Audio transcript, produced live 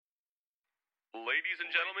Ladies and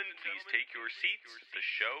gentlemen, please take your seats. The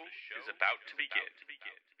show is about to begin.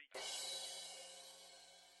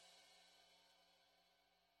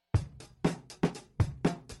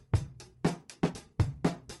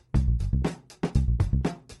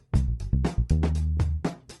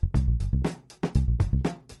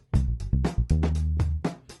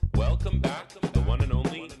 Welcome back to the one and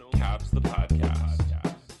only Cavs the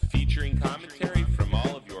Podcast, featuring commentary from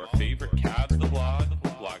all of your favorite Cavs the Blog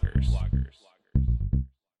bloggers.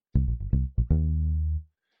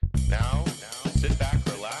 Now, sit back,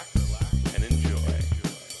 relax, and enjoy.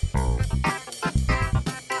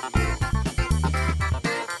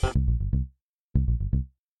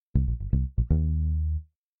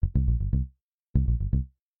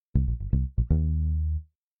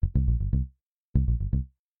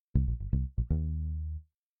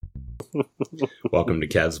 Welcome to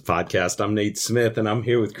Cavs Podcast. I'm Nate Smith, and I'm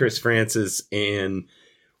here with Chris Francis, and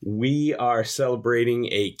we are celebrating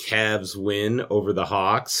a Cavs win over the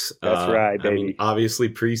Hawks. That's right, baby. I mean, obviously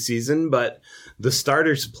preseason, but the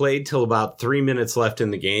starters played till about 3 minutes left in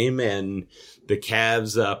the game, and the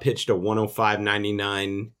Cavs pitched a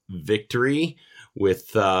 105-99 victory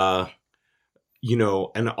with, an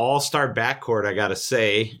all-star backcourt, I gotta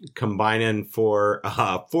say, combining for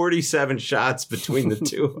 47 shots between the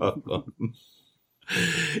two of them.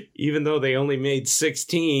 Even though they only made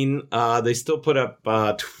 16, they still put up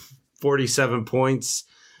 47 points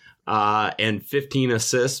and 15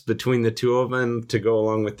 assists between the two of them to go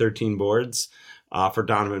along with 13 boards for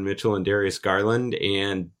Donovan Mitchell and Darius Garland.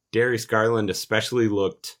 And Darius Garland especially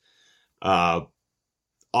looked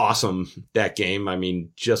awesome that game. I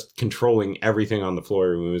mean, just controlling everything on the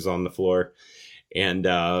floor when he was on the floor. And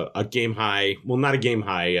a game high, well, not a game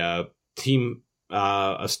high,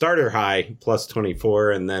 a starter high plus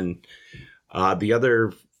 24. And then a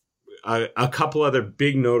couple other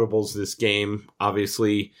big notables this game.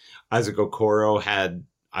 Obviously, Isaac Okoro had,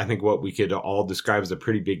 I think, what we could all describe as a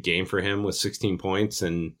pretty big game for him with 16 points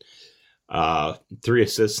and 3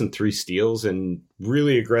 assists and 3 steals, and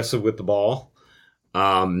really aggressive with the ball.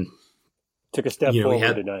 Took a step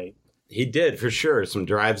forward tonight. He did, for sure. Some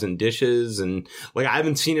drives and dishes. And I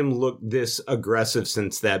haven't seen him look this aggressive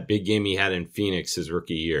since that big game he had in Phoenix his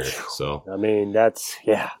rookie year. So, I mean, it's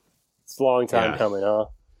a long time coming, huh?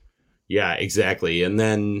 Yeah, exactly. And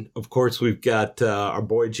then, of course, we've got our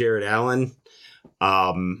boy Jarrett Allen.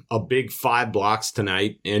 A big 5 blocks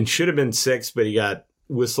tonight, and should have been 6, but he got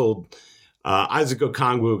whistled. Isaac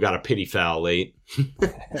Okongwu got a pity foul late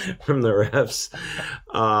from the refs.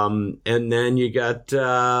 And then you got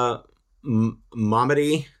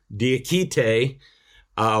Mamadi Diakite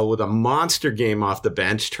with a monster game off the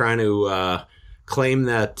bench, trying to claim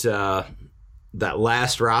that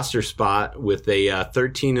last roster spot with a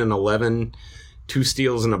 13 and 11, 2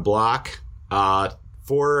 steals and a block, 5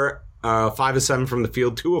 of 7 from the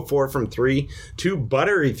field, 2 of 4 from 3, 2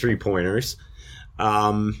 buttery 3-pointers.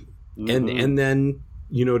 And then,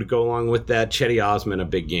 to go along with that, Cedi Osman, a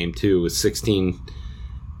big game too, with 16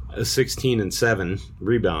 and 7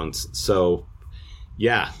 rebounds. So,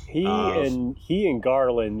 yeah. He and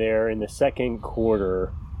Garland there in the second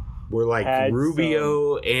quarter were like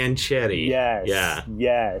Rubio and Cedi. Yes. Yeah.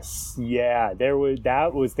 Yes. Yeah.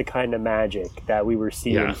 That was the kind of magic that we were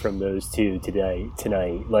seeing from those two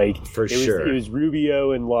tonight. Like, for sure. It was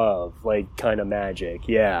Rubio and Love, like, kind of magic.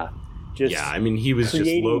 Yeah. I mean, he was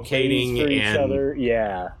just locating and each other.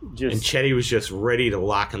 Yeah, and Cedi was just ready to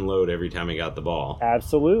lock and load every time he got the ball.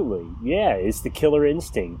 Absolutely, yeah, it's the killer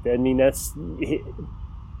instinct. I mean,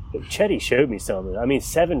 Cedi showed me something. I mean,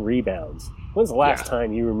 7 rebounds. When's the last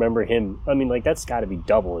time you remember him? I mean, that's got to be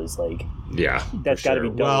double his that's got to be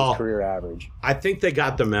double his career average. I think they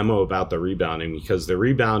got the memo about the rebounding because the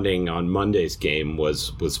rebounding on Monday's game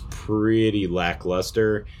was pretty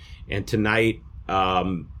lackluster, and tonight.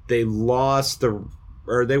 They lost they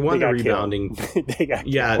won the rebounding. They got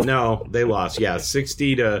killed. They lost. Yeah,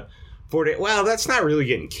 60 to 40. Well, that's not really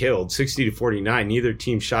getting killed. 60 to 49. Neither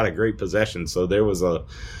team shot a great possession, so there was a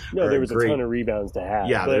ton of rebounds to have.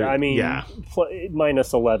 Yeah, but I mean,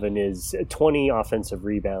 minus 11 is 20 offensive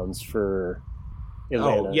rebounds for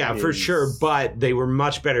Atlanta. Oh, yeah, for sure. But they were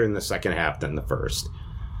much better in the second half than the first.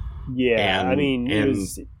 Yeah,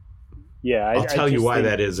 I'll tell you why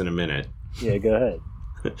that is in a minute. Yeah, go ahead.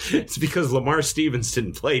 It's because Lamar Stevens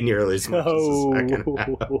didn't play nearly as much as the second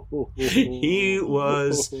half. He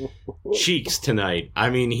was cheeks tonight.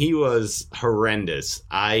 I mean, he was horrendous.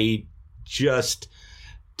 To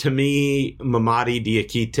me, Mamadi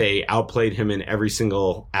Diakite outplayed him in every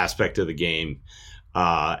single aspect of the game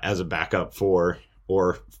as a backup 4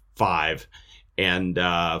 or 5. And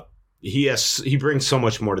he brings so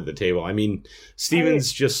much more to the table. I mean,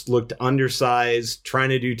 Stevens just looked undersized, trying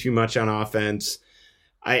to do too much on offense.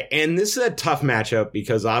 And this is a tough matchup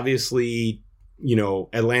because obviously,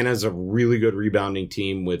 Atlanta's a really good rebounding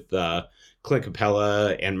team with Clint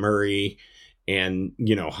Capella and Murray and,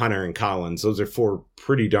 Hunter and Collins. Those are 4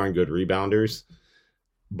 pretty darn good rebounders.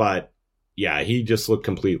 But yeah, he just looked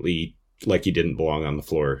completely like he didn't belong on the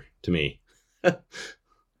floor to me.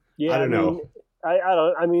 Yeah, I don't know.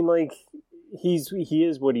 I mean, like, he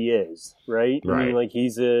is what he is, right? I mean, like,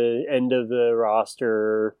 he's a end of the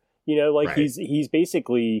roster, he's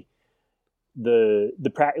basically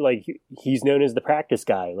he's known as the practice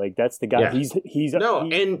guy. Like, that's the guy. Yeah.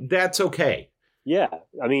 And that's okay. Yeah,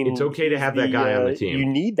 I mean, it's okay to have that guy on the team. You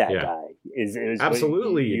need that guy.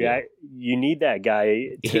 Absolutely, you need that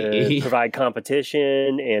guy to provide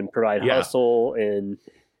competition and provide hustle and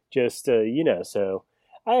just So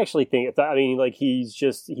I actually think, he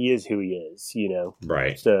is who he is,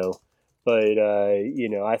 Right. So, but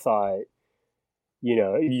I thought,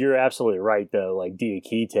 you're absolutely right though. Like,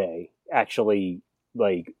 Diakite actually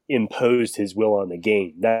imposed his will on the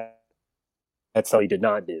game. That's something he did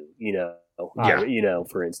not do.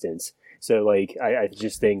 For instance. So, I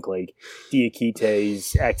just think,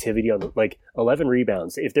 Diakite's activity on 11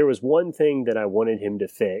 rebounds. If there was one thing that I wanted him to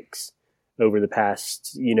fix over the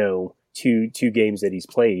past, two games that he's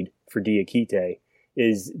played for Diakite,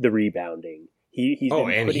 is the rebounding. He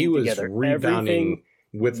was rebounding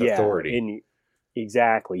with authority.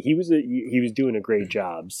 Exactly. He was doing a great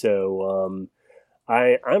job. So,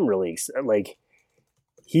 I'm really excited.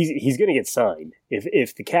 He's going to get signed.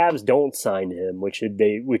 If the Cavs don't sign him, which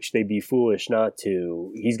they'd be foolish not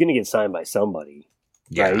to, he's going to get signed by somebody.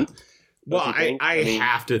 Yeah. Right? Well, I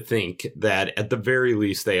have to think that at the very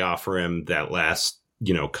least they offer him that last,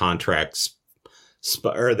 contract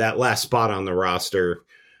or that last spot on the roster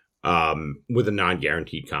with a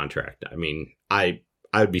non-guaranteed contract. I mean, I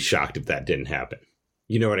would be shocked if that didn't happen.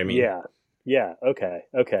 You know what I mean? Yeah. Yeah. Okay.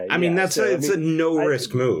 I mean, it's a no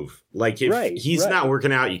risk move. Like, if he's not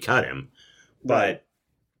working out, you cut him. But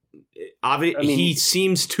he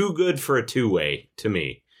seems too good for a 2-way to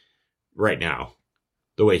me right now,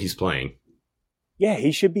 the way he's playing. Yeah,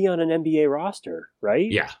 he should be on an NBA roster,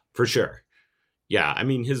 right? Yeah, for sure. Yeah, I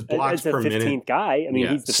mean, his blocks per minute. 15th guy. I mean,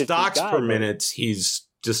 he's the 15th stocks guy, per minute. He's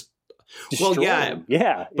just destroying. Well,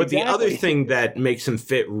 yeah. But exactly. The other thing that makes him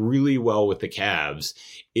fit really well with the Cavs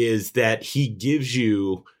is that he gives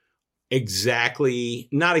you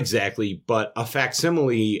not exactly, but a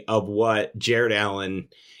facsimile of what Jared Allen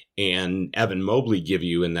and Evan Mobley give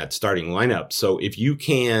you in that starting lineup. So if you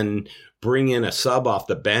can bring in a sub off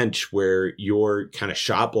the bench where you're kind of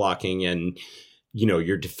shot blocking and,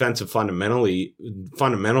 your defensive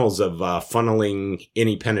fundamentals of funneling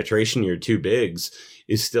any penetration your 2 bigs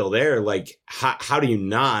is still there. Like, how do you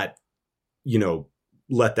not,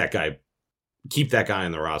 let that guy, keep that guy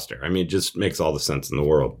on the roster? I mean, it just makes all the sense in the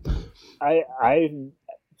world.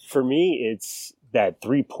 For me, it's that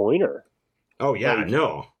 3-pointer. Oh yeah,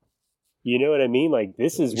 no. You know what I mean? Like,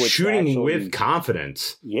 this is what shooting with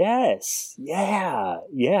confidence. Yes. Yeah.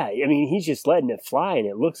 Yeah. I mean, he's just letting it fly and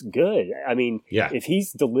it looks good. I mean, if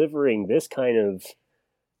he's delivering this kind of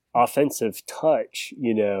offensive touch,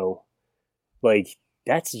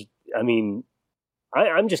 that's, I mean,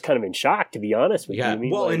 I'm just kind of in shock, to be honest with you. I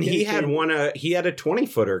mean, and he had a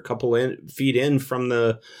 20-footer a couple feet in from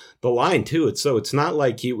the line too. It's not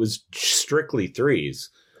like it was strictly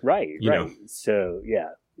threes. Right. Right. So, yeah.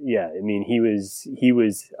 Yeah, I mean, he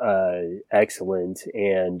was excellent,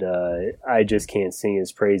 and I just can't sing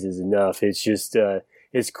his praises enough. It's just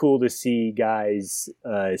it's cool to see guys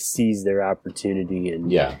seize their opportunity,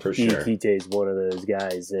 and for sure, Diakite is one of those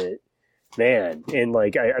guys that, man, and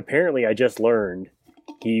apparently I just learned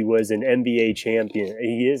he was an NBA champion.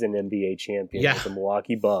 He is an NBA champion with the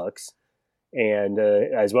Milwaukee Bucks, and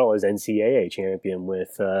as well as NCAA champion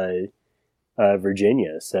with.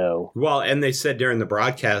 Virginia. So and they said during the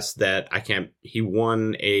broadcast that he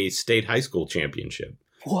won a state high school championship.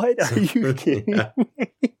 What? Are you kidding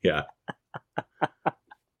me? Yeah.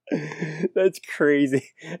 That's crazy.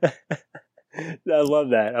 I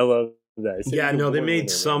love that. So yeah, no, they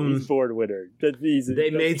made some board winner.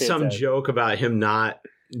 They made some joke about him not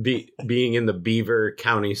being in the Beaver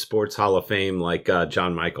County Sports Hall of Fame like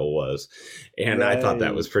John Michael was, and I thought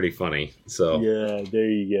that was pretty funny. So yeah, there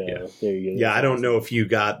you go. Yeah. There you go. Yeah, I don't know if you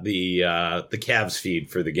got the Cavs feed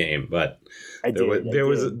for the game, but there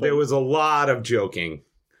was a lot of joking.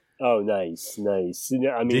 Oh, nice. I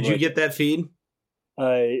mean, did you get that feed?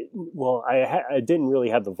 Well, I didn't really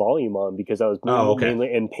have the volume on because I was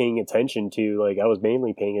mainly paying attention to I was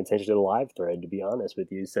mainly paying attention to the live thread, to be honest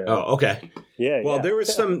with you. So okay. Yeah. Well, there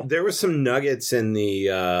was some nuggets in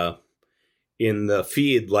the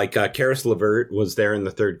feed, like Karis LeVert was there in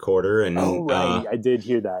the third quarter, and I did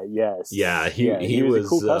hear that. Yes. Yeah, he was a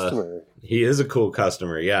cool customer. He is a cool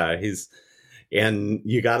customer. Yeah, and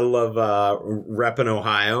you gotta love repping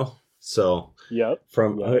Ohio. So yep.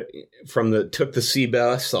 Took the C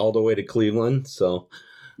bus all the way to Cleveland. So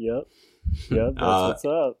yep. That's what's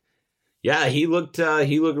up. Yeah, he looked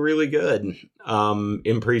really good in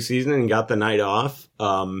preseason and got the night off.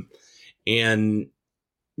 And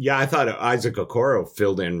yeah, I thought Isaac Okoro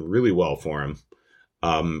filled in really well for him.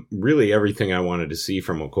 Really everything I wanted to see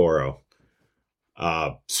from Okoro.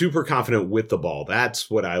 Super confident with the ball. That's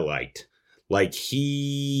what I liked. Like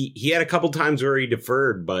he had a couple times where he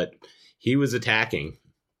deferred, but he was attacking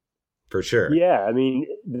for sure. Yeah, I mean,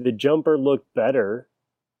 the jumper looked better.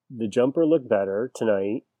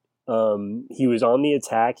 Tonight. He was on the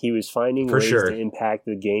attack. He was finding ways to impact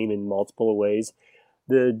the game in multiple ways.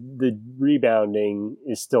 The rebounding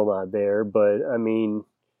is still not there, but I mean,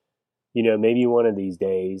 maybe one of these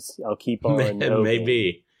days I'll keep on.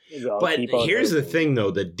 Maybe. But here's the thing,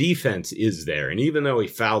 though: the defense is there, and even though he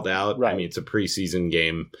fouled out, right. I mean, it's a preseason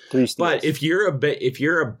game. But if you're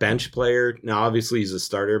a bench player, now obviously he's a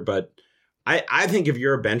starter, but I think if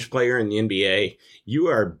you're a bench player in the NBA, you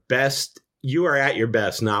are at your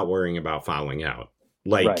best not worrying about fouling out.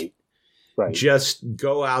 Right. Just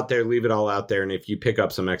go out there, leave it all out there, and if you pick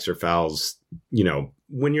up some extra fouls,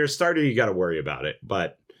 when you're a starter, you got to worry about it.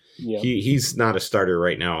 But he's not a starter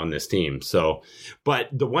right now on this team. So, but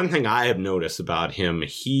the one thing I have noticed about him,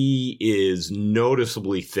 he is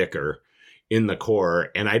noticeably thicker in the core.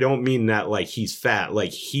 And I don't mean that like he's fat.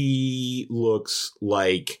 Like he looks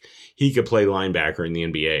like he could play linebacker in the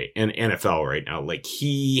NBA and NFL right now. Like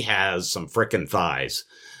he has some frickin' thighs.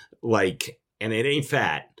 And it ain't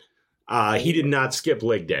fat. He did not skip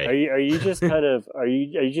leg day. Are you just kind of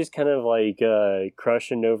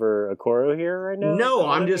crushing over Okoro here right now? No,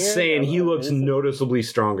 I'm just saying he looks noticeably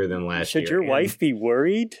stronger than last year. Should your wife be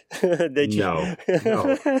worried? No.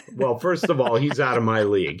 Well, first of all, he's out of my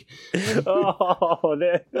league. Oh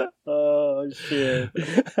shit.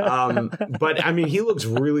 But I mean, he looks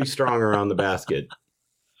really strong around the basket.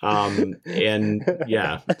 And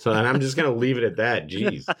I'm just gonna leave it at that.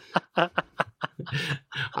 Jeez.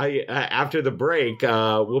 After the break,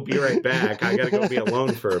 we'll be right back. I gotta go be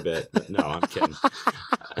alone for a bit. No, I'm kidding.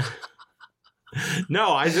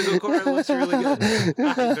 No, Isaac Okoro looks really good.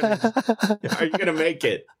 Are you gonna make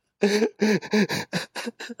it?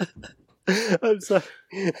 I'm sorry.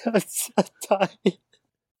 I'm so tired.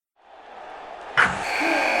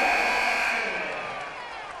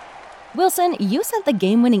 Wilson, you sent the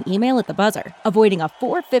game-winning email at the buzzer, avoiding a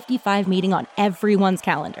 4:55 meeting on everyone's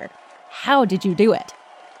calendar. How did you do it?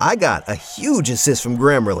 I got a huge assist from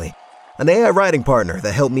Grammarly, an AI writing partner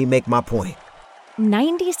that helped me make my point.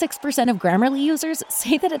 96% of Grammarly users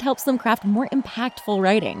say that it helps them craft more impactful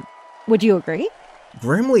writing. Would you agree?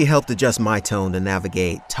 Grammarly helped adjust my tone to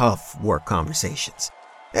navigate tough work conversations.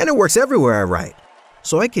 And it works everywhere I write,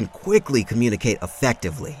 so I can quickly communicate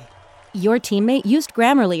effectively. Your teammate used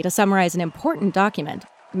Grammarly to summarize an important document,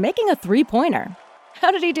 making a 3-pointer.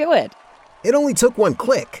 How did he do it? It only took one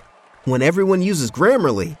click. When everyone uses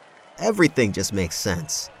Grammarly, everything just makes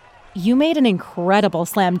sense. You made an incredible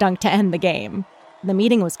slam dunk to end the game. The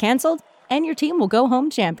meeting was canceled, and your team will go home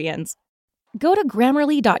champions. Go to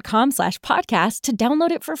Grammarly.com/podcast to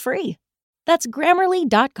download it for free. That's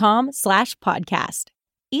Grammarly.com/podcast.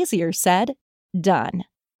 Easier said, done.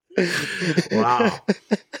 Wow.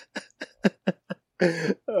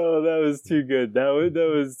 Oh, that was too good. That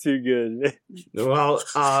was too good. Well,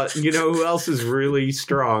 you know who else is really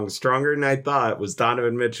stronger than I thought, was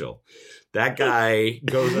Donovan Mitchell. That guy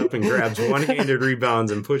goes up and grabs one-handed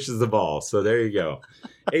rebounds and pushes the ball. So there you go.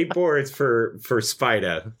 8 boards for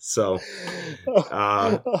Spida. So,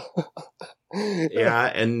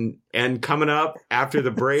 yeah, and coming up after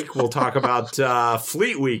the break, we'll talk about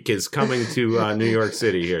Fleet Week is coming to New York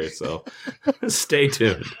City here. So stay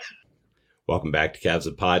tuned. Welcome back to Cavs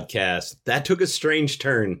the Podcast. That took a strange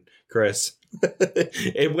turn, Chris.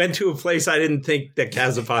 It went to a place I didn't think that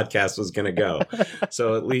Cavs the Podcast was going to go.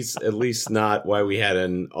 So at least not why we had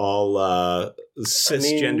an all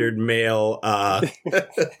cisgendered male.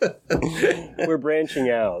 We're branching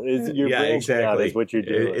out. You're branching out is what you're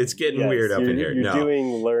doing. It's getting weird up in here. You're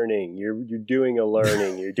doing learning. You're doing a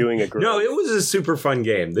learning. You're doing a growth. No, it was a super fun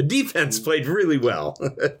game. The defense played really well.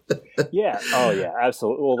 Yeah. Oh, yeah.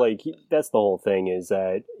 Absolutely. Well, like that's the whole thing is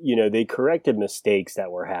that they corrected mistakes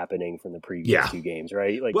that were happening from the previous two games,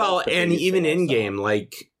 right? Like, well, and even in game,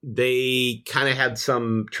 like they kind of had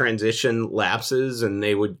some transition lapses, and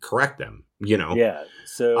they would correct them. Yeah.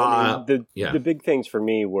 So the big things for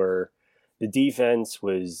me were the defense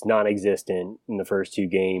was non-existent in the first two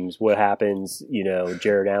games. What happens?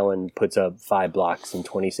 Jared Allen puts up 5 blocks in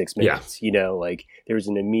 26 minutes. Like there was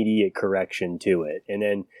an immediate correction to it, and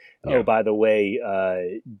then. Yeah. Oh, by the way,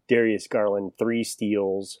 Darius Garland 3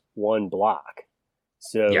 steals, 1 block.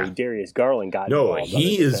 So Darius Garland got involved.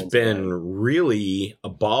 He has been really a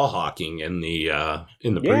ball hawking in the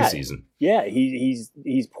preseason. Yeah, he's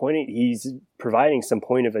providing some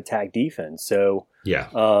point of attack defense. So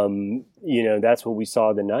that's what we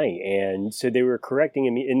saw tonight. And so they were correcting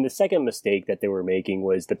him. And the second mistake that they were making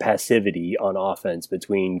was the passivity on offense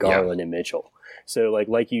between Garland and Mitchell. So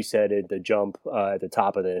like you said at the jump at the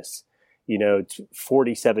top of this,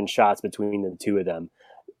 47 shots between the two of them.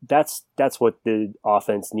 That's what the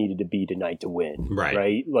offense needed to be tonight to win,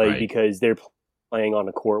 right? Because they're playing on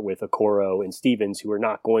a court with Okoro and Stevens, who are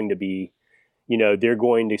not going to be, they're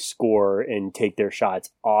going to score and take their shots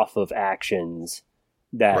off of actions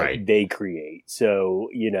that they create. So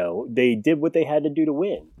they did what they had to do to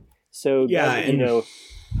win. So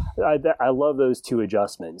I love those two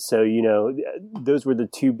adjustments. So, those were the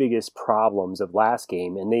two biggest problems of last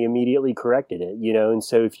game, and they immediately corrected it, and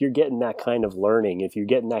so if you're getting that kind of learning, if you're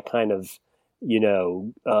getting that kind of,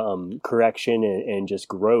 correction and just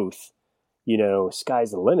growth,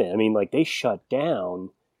 sky's the limit. I mean, like they shut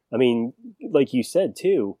down. I mean, like you said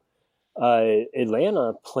too,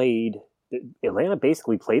 Atlanta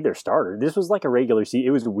basically played their starter. This was like a regular season.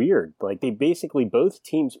 It was weird. Like they basically both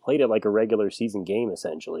teams played it like a regular season game,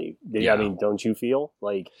 essentially. I mean, don't you feel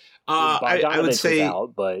like I would say was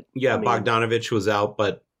out, but Bogdanovich was out,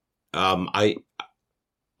 but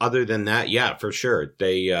other than that, for sure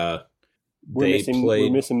we're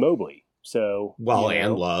missing Mobley. So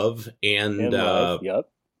and Love and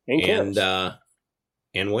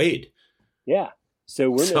Wade. Yeah. So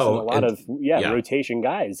we're missing a lot of rotation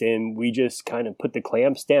guys, and we just kind of put the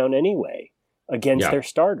clamps down anyway against their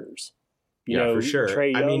starters. For sure.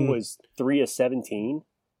 Trae Young was 3 of 17.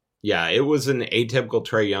 Yeah, it was an atypical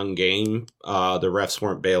Trae Young game. The refs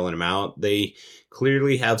weren't bailing him out. They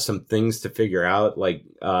clearly have some things to figure out, like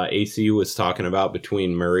AC was talking about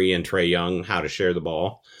between Murray and Trae Young, how to share the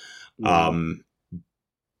ball.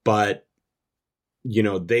 But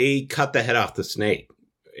they cut the head off the snake.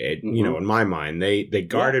 In my mind, they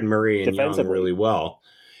guarded Murray and Young really well,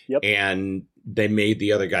 and they made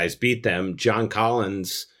the other guys beat them. John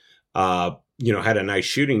Collins, had a nice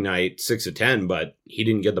shooting night, 6 of 10, but he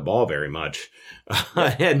didn't get the ball very much.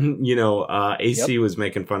 And AC was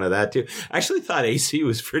making fun of that too. I actually thought AC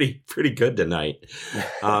was pretty good tonight.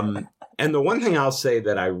 And the one thing I'll say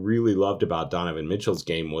that I really loved about Donovan Mitchell's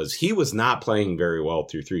game was he was not playing very well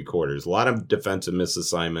through 3 quarters. A lot of defensive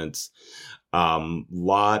misassignments.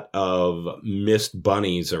 Lot of missed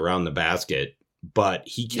bunnies around the basket, but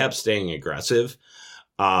he kept staying aggressive.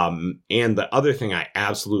 And the other thing I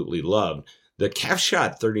absolutely loved, the Cavs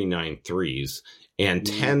shot 39 threes and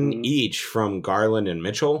 10 each from Garland and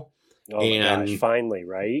Mitchell. Oh my gosh, finally,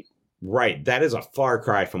 right? Right. That is a far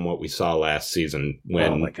cry from what we saw last season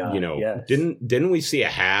when, didn't we see a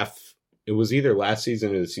half? It was either last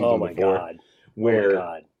season or the season before.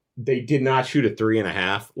 Where they did not shoot a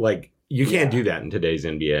 3.5. Like, you can't do that in today's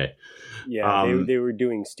NBA. Yeah, they were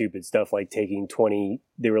doing stupid stuff like taking 20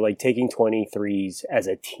 threes as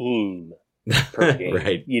a team per game.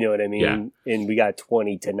 Right. You know what I mean? Yeah. And we got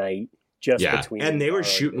 20 tonight between. And they were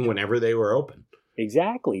shooting whenever they were open.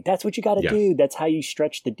 Exactly. That's what you got to do. That's how you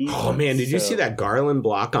stretch the defense. Oh, man. Did you see that Garland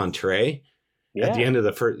block on Trae at the end of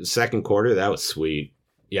the second quarter? That was sweet.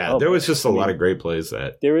 Yeah, there was just a lot of great plays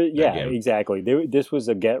that game. Exactly. This was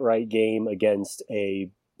a get-right game against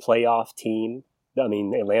a playoff team. I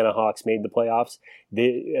mean, Atlanta Hawks made the playoffs.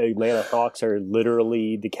 The Atlanta Hawks are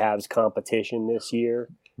literally the Cavs' competition this year,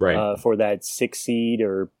 right? For that 6th seed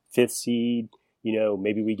or 5th seed.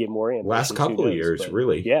 Maybe we get more in. Last couple of years,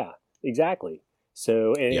 really. Yeah, exactly.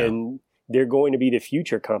 So, and they're going to be the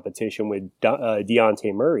future competition with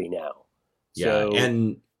Dejounte Murray now. Yeah,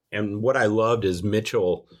 and what I loved is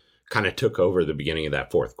Mitchell kind of took over the beginning of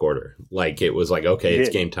that fourth quarter. Like, it was like, okay, it's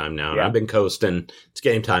game time now. Yeah. I've been coasting. It's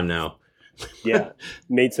game time now. Yeah.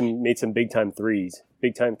 Made some big time threes.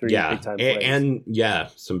 big time threes, Yeah, big time plays. and yeah,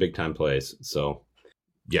 some big time plays. So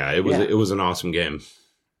yeah, it was an awesome game.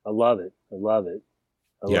 I love it. I love it.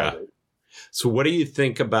 I love it. So what do you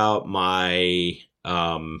think about my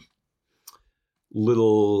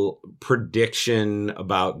little prediction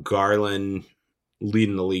about Garland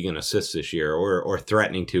leading the league in assists this year, or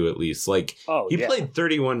threatening to, at least? Like, he played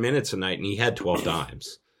 31 minutes a night and he had 12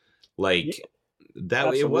 dimes. Like, that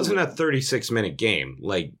absolutely. It wasn't a 36-minute game.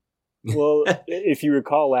 Like, well, if you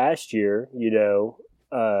recall last year,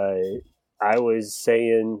 I was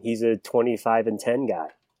saying he's a 25 and 10 guy.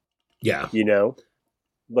 Yeah.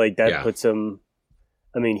 Like that puts him.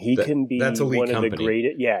 I mean, he can be that's elite one company. of the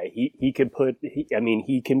greatest. Yeah, he could put.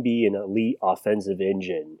 He can be an elite offensive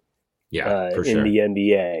engine. Yeah, for in sure. the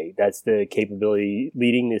NBA, that's the capability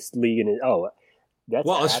leading this league. That's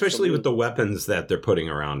especially with the weapons that they're putting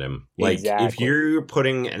around him. Like, exactly. If you're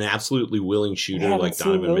putting an absolutely willing shooter like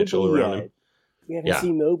Donovan Mitchell around him. We haven't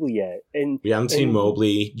seen Mobley yet. We haven't seen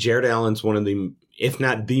Mobley. Jared Allen's one of the, if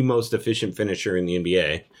not the most efficient finisher in the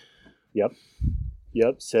NBA.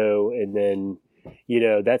 Yep. So, and then,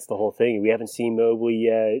 that's the whole thing. We haven't seen Mobley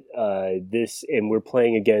yet. And we're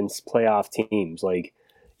playing against playoff teams. Like,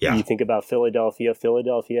 you think about Philadelphia.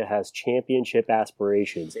 Philadelphia has championship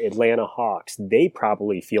aspirations. Atlanta Hawks, they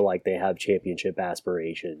probably feel like they have championship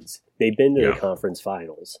aspirations. They've been to the conference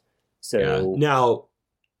finals. So now,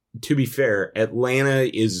 to be fair, Atlanta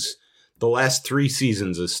is the last 3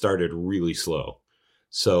 seasons has started really slow.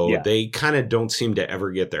 So they kind of don't seem to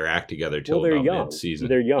ever get their act together till about mid-season.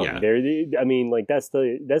 They're young. Yeah. That's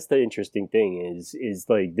the interesting thing is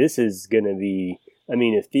like, this is going to be,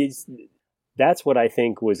 that's what I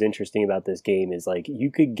think was interesting about this game is like,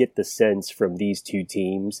 you could get the sense from these two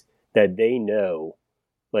teams that they know,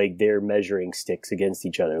 like, they're measuring sticks against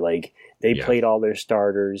each other. Like, they played all their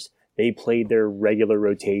starters. They played their regular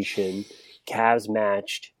rotation. Cavs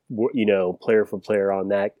matched, player for player on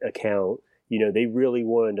that account. They really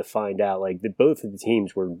wanted to find out, like, both of the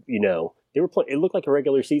teams were, they were playing. It looked like a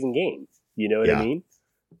regular season game. You know what I mean?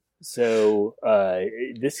 So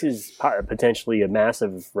this is potentially a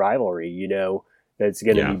massive rivalry, that's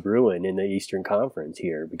going to be brewing in the Eastern Conference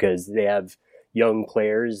here because they have young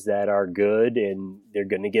players that are good and they're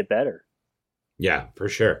going to get better. Yeah, for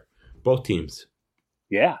sure. Both teams.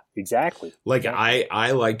 Yeah, exactly. Like,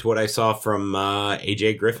 I liked what I saw from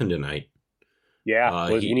AJ Griffin tonight. Yeah,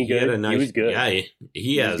 was he good? He was good. Yeah,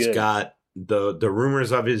 he has got the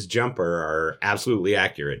rumors of his jumper are absolutely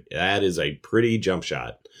accurate. That is a pretty jump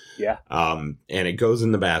shot. Yeah. And it goes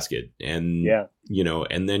in the basket. And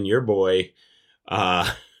and then your boy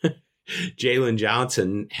Jalen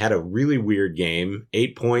Johnson had a really weird game,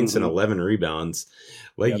 8 points and 11 rebounds.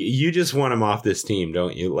 Like, you just want him off this team,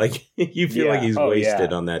 don't you? Like, you feel like he's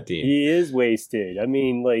wasted on that team. He is wasted.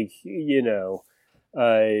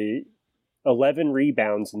 11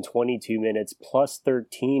 rebounds in 22 minutes plus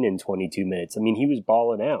 13 in 22 minutes. He was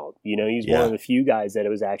balling out. He's one of the few guys that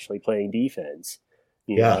was actually playing defense,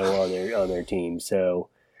 on their team. So,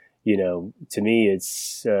 to me,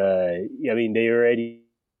 it's,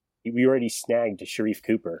 we already snagged Sharif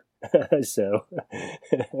Cooper. So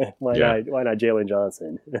why not Jalen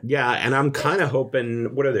Johnson? Yeah. And I'm kind of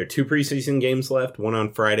hoping, what are there, 2 preseason games left? One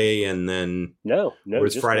on Friday and then no,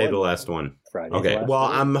 was Friday the last one? Friday. Okay. Well,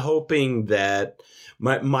 I'm hoping that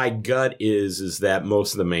my gut is that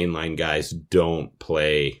most of the mainline guys don't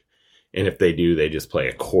play. And if they do, they just play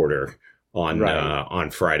a quarter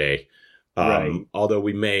on Friday. Although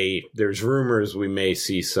there's rumors we may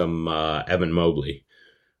see some Evan Mobley.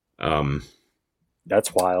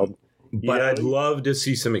 That's wild. But I'd love to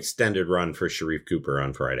see some extended run for Sharif Cooper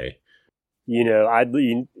on Friday. What's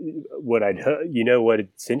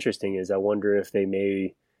interesting is I wonder if they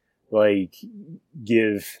may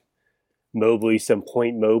give Mobley some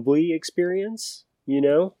Point Mobley experience,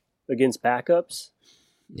 against backups.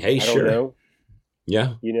 Hey, Don't know.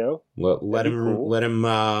 Yeah. Let him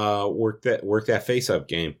work that face-up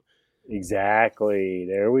game. Exactly.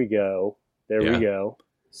 There we go. We go.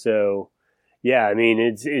 So, yeah,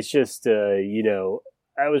 it's just,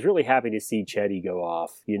 I was really happy to see Chetty go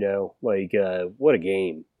off, what a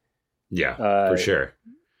game. Yeah, for sure.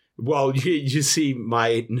 Well, you see,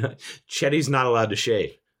 Chetty's not allowed to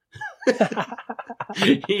shave.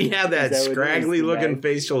 He had that scraggly looking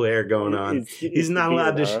facial hair going on. He's not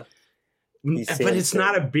allowed to. But it's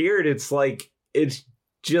not a beard. It's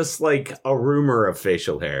just like a rumor of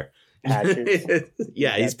facial hair.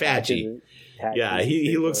 He's patchy. Yeah,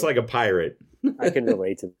 he looks like a pirate. I can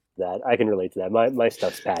relate to that. My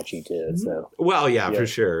stuff's patchy too. So for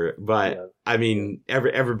sure. But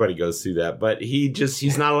everybody goes through that. But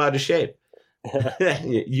he's not allowed to shave.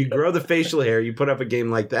 You grow the facial hair, you put up a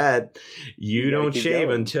game like that, you don't shave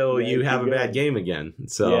until you have a bad game again.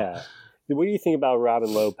 So yeah. What do you think about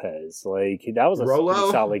Robin Lopez? Like, that was a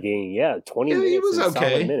Rolo? solid game. Yeah, 20 minutes. He was okay.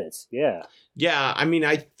 Solid minutes. Yeah. Yeah, I mean,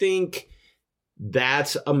 I think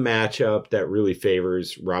that's a matchup that really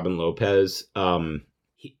favors Robin Lopez.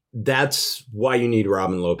 That's why you need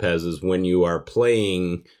Robin Lopez is when you are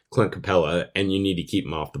playing Clint Capella and you need to keep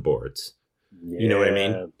him off the boards. Yeah. You know what I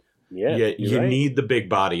mean? Yeah. You right. need the big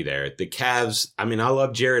body there. The Cavs, I mean, I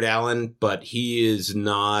love Jared Allen, but he is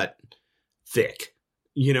not thick.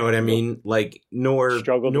 You know what I mean? Like, nor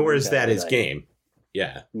is that his game.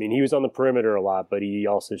 Yeah. I mean, he was on the perimeter a lot, but he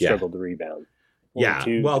also struggled to rebound.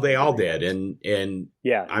 Well, they all did. And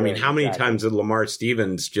yeah, I mean, how many times did Lamar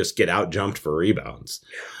Stevens just get out jumped for rebounds?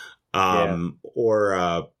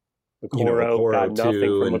 Or Okoro got nothing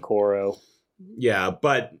from Okoro. Yeah,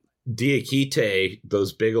 but Diakite,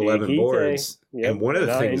 those big 11 boards. Yep. And one of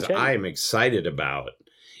the things I am excited about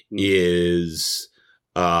is,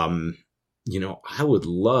 I would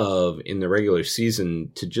love in the regular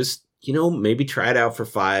season to just, maybe try it out for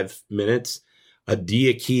 5 minutes. A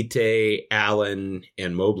Diakite, Allen,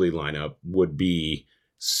 and Mobley lineup would be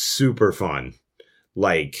super fun.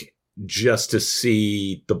 Like, just to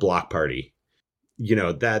see the block party.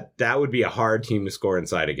 That would be a hard team to score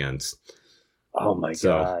inside against. Oh, my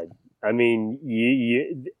God. I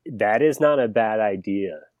mean, that is not a bad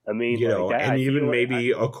idea. I mean, and even maybe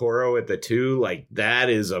Okoro at the 2, like, that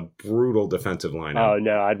is a brutal defensive lineup. Oh,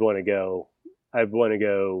 no, I'd want to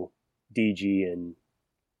go DG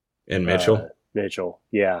and Mitchell. Mitchell,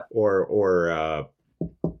 yeah. Or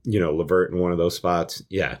Levert in one of those spots.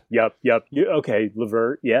 Yeah. Yep. Okay,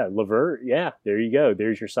 Levert. Yeah. There you go.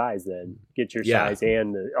 There's your size then. Get your size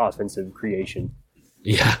and the offensive creation.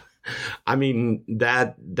 Yeah. I mean,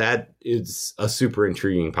 that is a super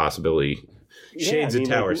intriguing possibility. Shades of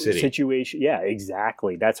Tower City. Situation. Yeah,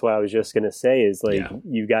 exactly. That's what I was just going to say is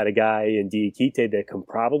you've got a guy in Diakite that can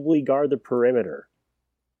probably guard the perimeter.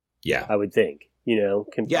 Yeah. I would think.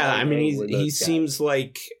 I mean, he seems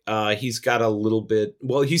like he's got a little bit.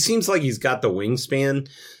 Well, he seems like he's got the wingspan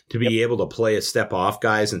to be able to play a step off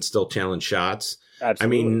guys and still challenge shots.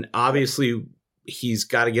 Absolutely. I mean, obviously, he's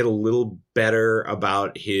got to get a little better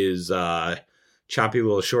about his choppy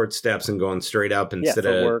little short steps and going straight up instead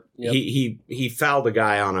of he fouled a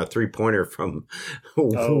guy on a 3-pointer from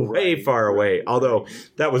way far away. Although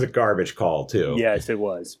that was a garbage call too. Yes, it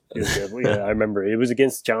was. I remember it was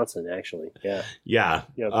against Johnson actually. Yeah. Yeah.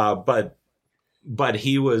 Yep. But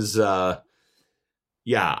he was. I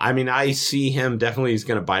mean, I see him definitely. He's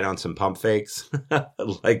going to bite on some pump fakes, but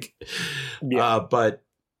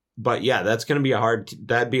that's going to be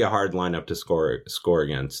that'd be a hard lineup to score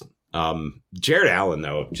against. Jared Allen,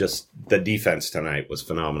 though, just the defense tonight was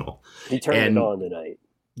phenomenal. He turned it on tonight.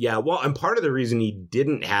 Yeah, well, and part of the reason he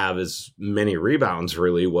didn't have as many rebounds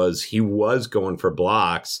really was he was going for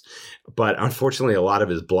blocks, but unfortunately a lot of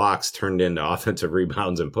his blocks turned into offensive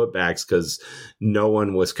rebounds and putbacks because no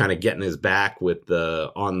one was kind of getting his back with there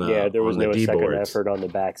was no second effort on the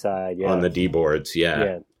backside. On the D boards,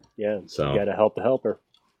 yeah. So you got to help the helper.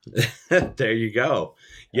 There you go.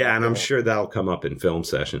 Yeah, and I'm sure that'll come up in film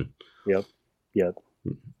session. Yep.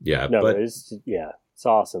 Yeah, no, but it's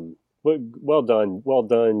awesome. Well done,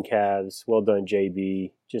 Cavs. Well done,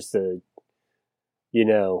 JB. Just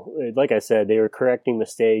like I said, they were correcting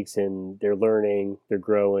mistakes and they're learning, they're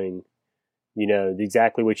growing.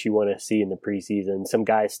 Exactly what you want to see in the preseason. Some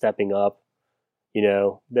guys stepping up.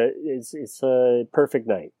 That it's a perfect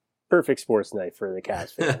night. Perfect sports night for the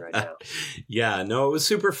Cavs fan right now. Yeah, no, it was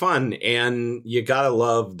super fun. And you got to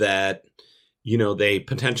love that, they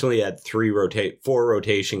potentially had 4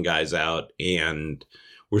 rotation guys out and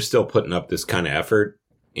we're still putting up this kind of effort.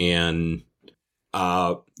 And,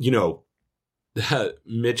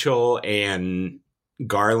 Mitchell and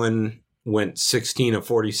Garland went 16 of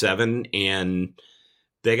 47 and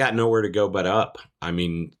they got nowhere to go but up. I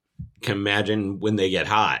mean, can imagine when they get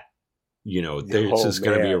hot. This is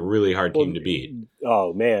going to be a really hard team to beat.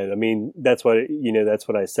 Oh man, I mean that's what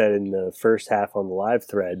I said in the first half on the live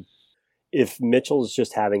thread. If Mitchell's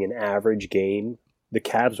just having an average game, the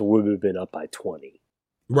Cavs would have been up by 20.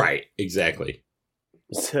 Right, exactly.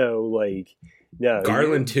 So no,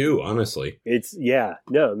 Garland too. Honestly,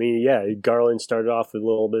 Garland started off a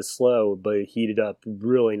little bit slow, but heated up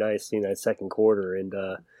really nicely in that second quarter, and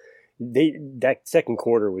that second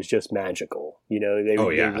quarter was just magical. They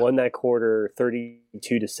won that quarter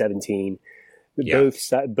 32-17.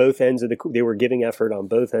 Both ends of they were giving effort on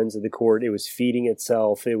both ends of the court. It was feeding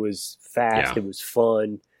itself. It was fast. It was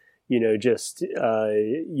fun. It's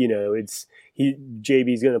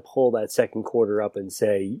JB's going to pull that second quarter up and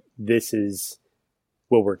say, this is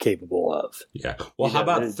what we're capable of. Yeah. Well, how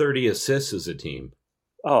about 30 assists as a team?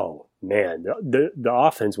 Oh man, the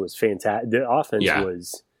offense was fantastic. The offense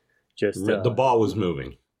was just the ball was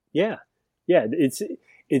moving. Yeah.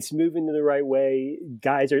 It's moving in the right way.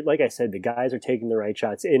 Guys are, like I said, the guys are taking the right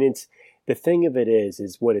shots, and it's the thing of it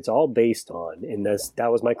is what it's all based on. And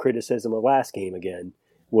that was my criticism of last game again.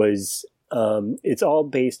 Was it's all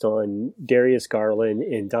based on Darius Garland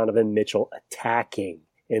and Donovan Mitchell attacking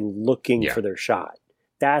and looking for their shot.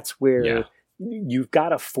 That's where you've got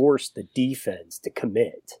to force the defense to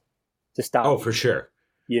commit, to stop. Oh, for sure.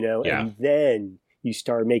 And then you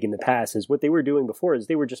start making the passes. What they were doing before is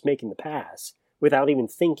they were just making the pass without even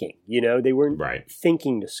thinking. They weren't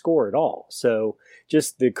thinking to score at all. So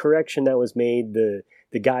just the correction that was made, the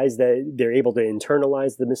guys that they're able to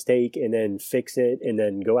internalize the mistake and then fix it and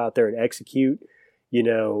then go out there and execute,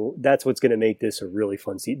 that's what's going to make this a really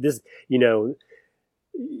fun season. This,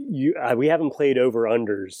 we haven't played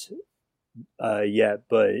over-unders yet,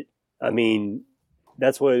 but I mean,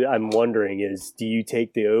 that's what I'm wondering is, do you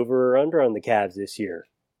take the over or under on the Cavs this year?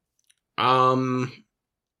 I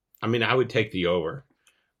mean, I would take the over.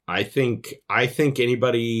 I think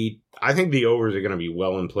the overs are going to be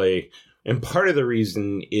well in play. And part of the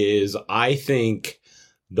reason is I think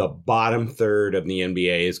the bottom third of the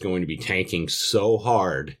NBA is going to be tanking so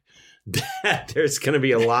hard that there's going to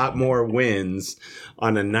be a lot more wins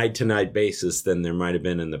on a night-to-night basis than there might have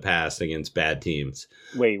been in the past against bad teams.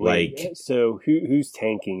 Wait. So who's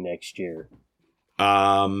tanking next year?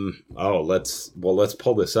 Let's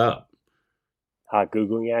pull this up. Hot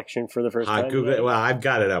Googling action for the first time? Well, I've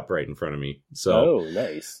got it up right in front of me. So,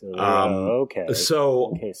 nice. Okay.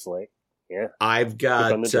 So, Slick. Yeah. I've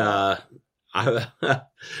got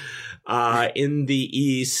in the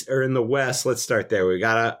East or in the West. Let's start there. We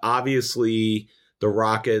got obviously the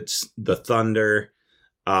Rockets, the Thunder,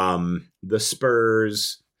 the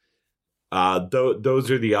Spurs.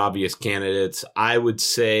 Those are the obvious candidates. I would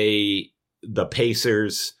say the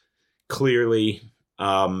Pacers, clearly.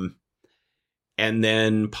 And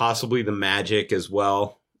then possibly the Magic as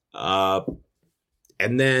well.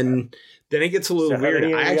 And then it gets a little weird.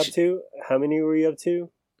 How many were you up to?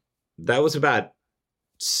 That was about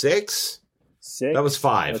 6. 6? That was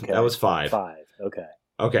 5. Okay. That was 5. 5. Okay.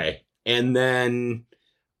 Okay. And then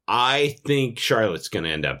I think Charlotte's going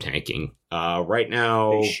to end up tanking. Right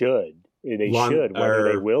now. They should.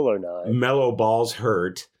 Whether they will or not. Melo Ball's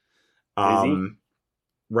hurt. Is he?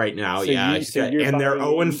 Right now, so yeah. And they're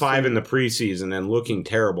 0-5 in the preseason and looking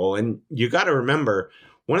terrible. And you got to remember,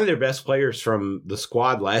 one of their best players from the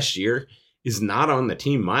squad last year is not on the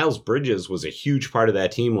team. Miles Bridges was a huge part of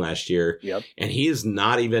that team last year. Yep. And he is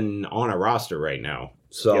not even on a roster right now.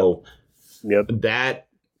 So that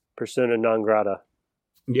persona non grata.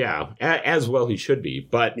 Yeah, as well he should be.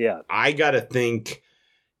 But I got to think,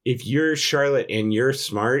 if you're Charlotte and you're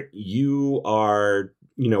smart, you are...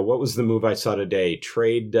 what was the move I saw today?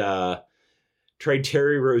 Trade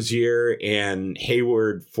Terry Rozier and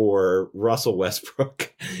Hayward for Russell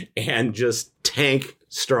Westbrook and just tank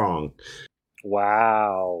strong.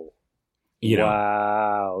 Wow.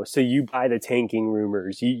 Wow. So you buy the tanking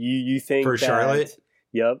rumors. You think for Charlotte?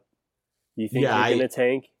 Yep. You think they're going to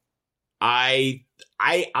tank? I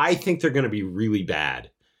think they're going to be really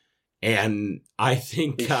bad. And I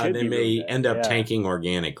think they may end up tanking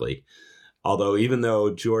organically. Although, even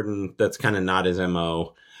though Jordan, that's kind of not his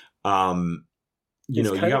MO. You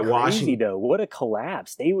got Washington. Though. What a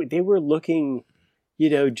collapse. They were looking,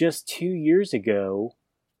 just 2 years ago.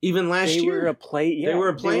 Even last year. They were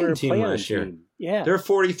a playing team last year. Yeah. They're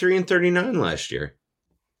 43-39 last year.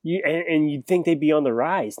 And you'd think they'd be on the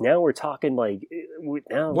rise. Now we're talking wow.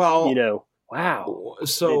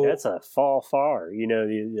 So that's a fall far,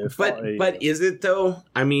 But is it though?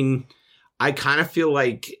 I mean, I kind of feel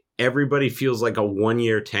like everybody feels like a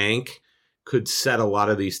 1-year tank could set a lot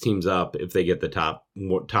of these teams up if they get the top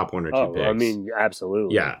 1 or 2 picks. I mean,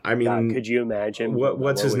 absolutely. Yeah, I mean, God, could you imagine?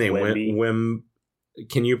 What's his name? Wemby?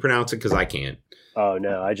 Can you pronounce it? Because I can't. Oh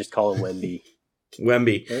no, I just call him Wemby.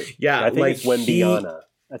 Wemby. Yeah, I think it's Wembyana.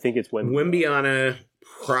 I think it's Wembyana.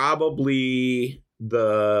 Probably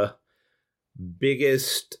the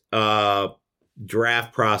biggest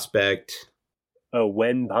draft prospect. Oh,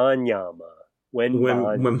 Wembanyama.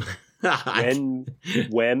 Wembanyama.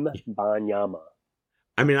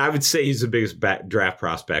 I mean, I would say he's the biggest draft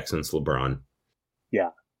prospect since LeBron.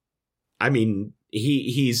 Yeah. I mean,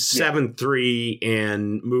 he's 7'3"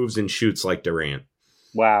 and moves and shoots like Durant.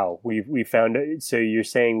 Wow, we found it. So you're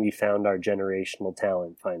saying we found our generational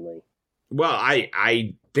talent finally? Well,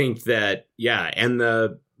 I think that, yeah, and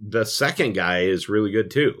the second guy is really good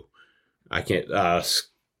too. I can't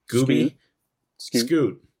Scooby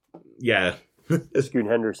Scoot. Yeah. Scoot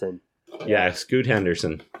Henderson. Yeah, Scoot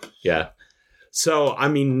Henderson. Yeah. So, I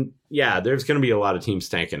mean, yeah, there's going to be a lot of teams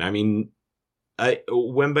tanking. I mean,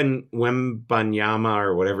 Wembanyama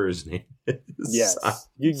or whatever his name is. Yes.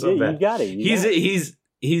 You got it.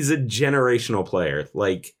 He's a generational player.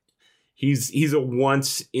 Like, he's a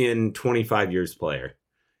once in 25 years player.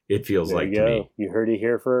 It feels there like you to go. me. You heard it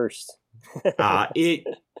here first.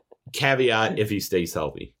 Caveat if he stays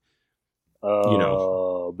healthy.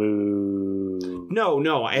 Oh, boo. No.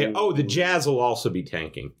 The Jazz will also be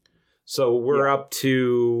tanking. So we're up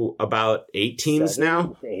to about 8 teams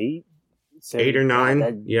now. 8 or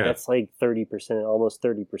 9. That's like 30%, almost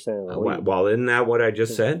 30% of the league. Well, isn't that what I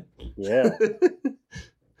just said? Yeah.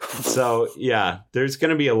 So, yeah, there's going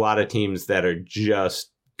to be a lot of teams that are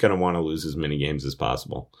just going to want to lose as many games as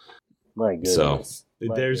possible. My goodness. So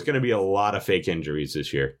there's going to be a lot of fake injuries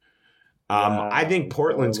this year. I think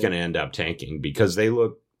Portland's going to end up tanking because they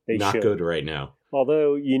look not good right now.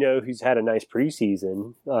 Although, who's had a nice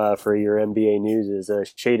preseason for your NBA news is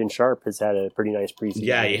Shaedon Sharpe has had a pretty nice preseason.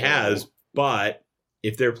 Yeah, he has. But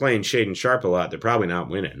if they're playing Shaedon Sharpe a lot, they're probably not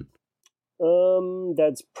winning.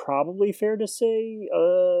 That's probably fair to say.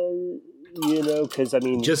 Because I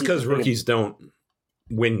mean, just because rookies don't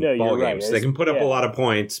win ball games, they can put up a lot of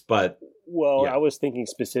points, but I was thinking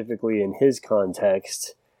specifically in his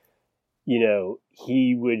context.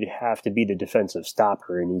 He would have to be the defensive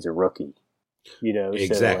stopper, and he's a rookie.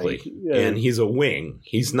 Exactly, so and he's a wing.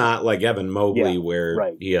 He's not like Evan Mobley,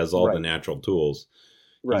 where he has all the natural tools.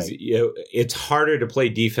 Right. It's harder to play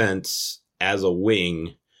defense as a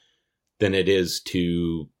wing than it is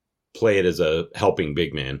to play it as a helping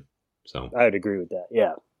big man. So I would agree with that.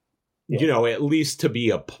 Yeah. At least to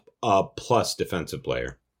be a plus defensive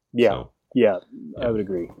player. Yeah. So, yeah. I would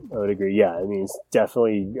agree. Yeah. I mean, it's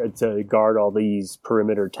definitely to guard all these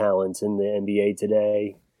perimeter talents in the NBA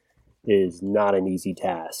today is not an easy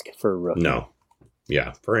task for a rookie. No.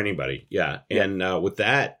 Yeah. For anybody. Yeah. And with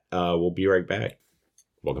that, we'll be right back.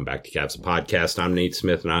 Welcome back to Cavs Podcast. I'm Nate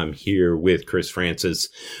Smith, and I'm here with Chris Francis.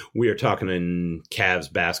 We are talking in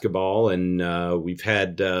Cavs basketball, and we've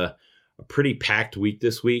had a pretty packed week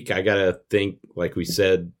this week. I got to think, like we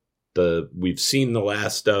said, we've seen the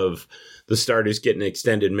last of the starters getting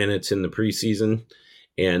extended minutes in the preseason,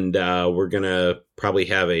 and we're going to probably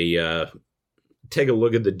have take a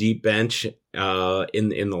look at the deep bench in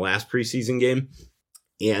the last preseason game.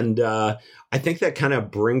 And I think that kind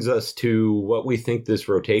of brings us to what we think this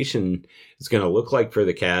rotation is going to look like for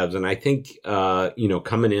the Cavs. And I think,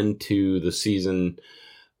 coming into the season,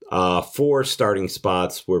 4 starting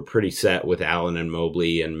spots were pretty set with Allen and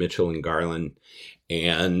Mobley and Mitchell and Garland.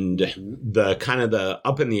 And the kind of the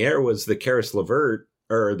up in the air was the Caris LeVert,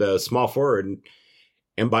 or the small forward.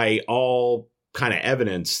 And by all kind of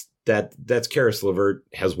evidence, that's Caris LeVert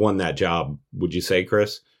has won that job. Would you say,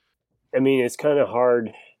 Chris? I mean, it's kind of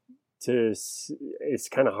hard to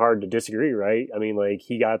disagree, right? I mean, like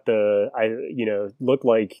he got looked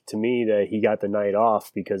like to me that he got the night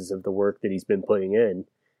off because of the work that he's been putting in.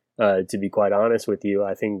 To be quite honest with you,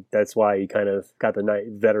 I think that's why he kind of got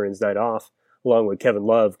the Veterans Night off along with Kevin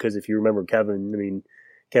Love. Because if you remember Kevin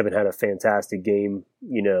had a fantastic game,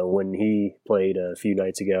 when he played a few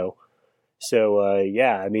nights ago. So,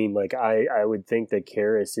 I mean, like I would think that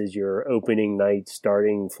Caris is your opening night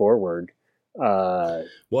starting forward. Well,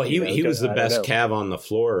 he was the best Cav on the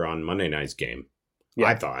floor on Monday night's game. Yeah.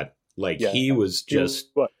 I thought he was just,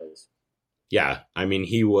 I mean,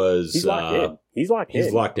 he was, he's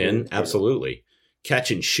locked in. Absolutely. Catch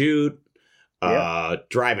and shoot,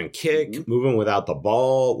 drive and kick, moving without the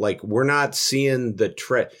ball. Like, we're not seeing the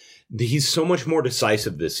he's so much more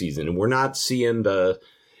decisive this season. And we're not seeing the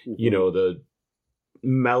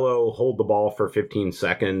mellow hold the ball for 15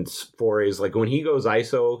 seconds forays. Like when he goes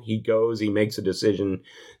ISO, he makes a decision,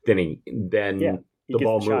 then the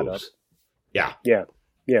ball moves. Yeah,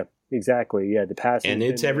 exactly. Yeah, the pass, and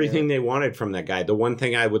it's everything they wanted from that guy. The one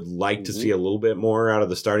thing I would like to see a little bit more out of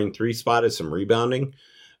the starting 3 spot is some rebounding,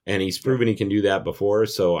 and he's proven he can do that before.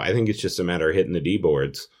 So I think it's just a matter of hitting the D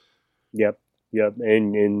boards. Yep,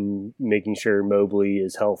 and making sure Mobley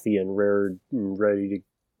is healthy and ready to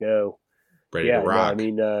go. Ready to rock. No,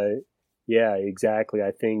 I mean, exactly.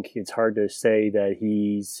 I think it's hard to say that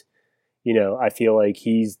he's, I feel like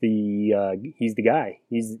he's the guy.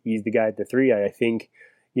 He's the guy at the 3. I think,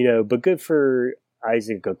 but good for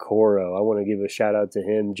Isaac Okoro. I want to give a shout out to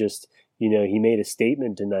him. Just, he made a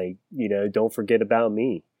statement tonight. Don't forget about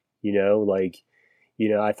me.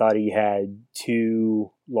 I thought he had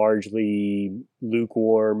 2 largely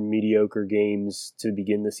lukewarm, mediocre games to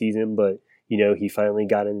begin the season, but he finally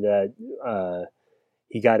got into that.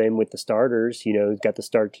 He got in with the starters. Got the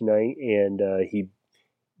start tonight, and he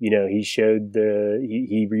showed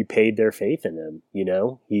he repaid their faith in him.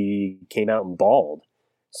 He came out and balled.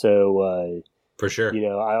 So for sure.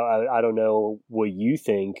 I don't know what you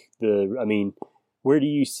think. Where do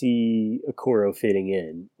you see Okoro fitting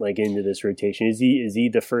in, like into this rotation? Is he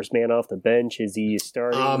the first man off the bench? Is he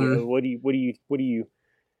starting?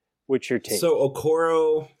 What's your take? So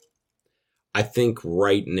Okoro, I think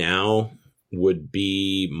right now would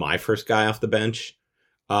be my first guy off the bench,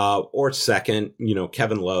 or second.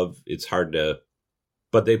 Kevin Love. It's hard to,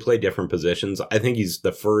 but they play different positions. I think he's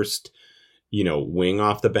the first, wing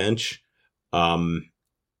off the bench.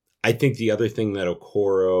 I think the other thing that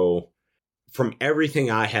Okoro, from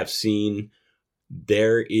everything I have seen,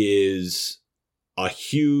 there is a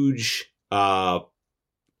huge,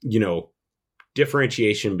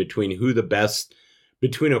 differentiation between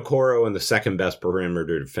between Okoro and the second best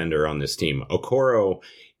perimeter defender on this team. Okoro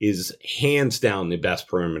is hands down the best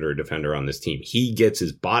perimeter defender on this team. He gets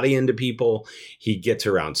his body into people. He gets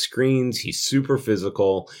around screens. He's super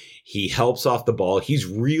physical. He helps off the ball. He's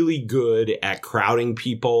really good at crowding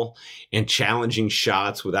people and challenging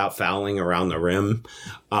shots without fouling around the rim.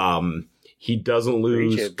 He doesn't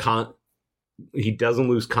lose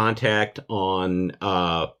contact on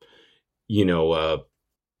what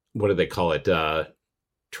do they call it?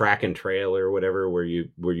 Track and trail or whatever, where you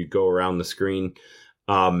go around the screen.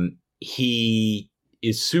 He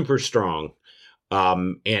is super strong.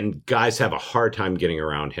 And guys have a hard time getting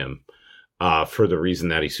around him, for the reason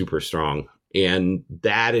that he's super strong. And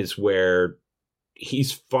that is where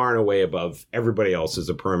he's far and away above everybody else as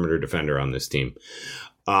a perimeter defender on this team.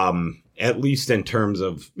 At least in terms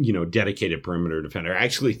of, dedicated perimeter defender. I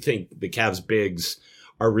actually think the Cavs bigs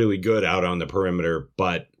are really good out on the perimeter,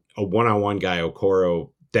 but a one-on-one guy,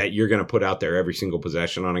 Okoro, that you're going to put out there every single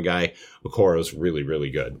possession on a guy, Okoro's really, really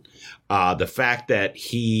good. The fact that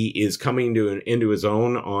he is coming into his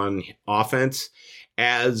own on offense,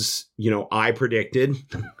 as I predicted,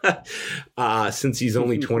 since he's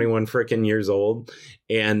only 21 freaking years old,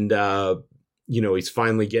 and he's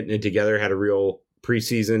finally getting it together. Had a real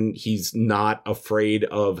preseason. He's not afraid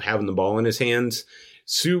of having the ball in his hands.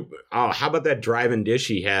 How about that drive and dish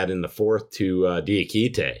he had in the fourth to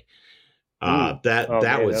Diakite?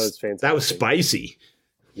 That was spicy.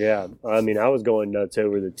 Yeah, I was going nuts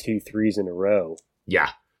over the 2 threes in a row. Yeah,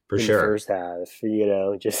 for in sure. The first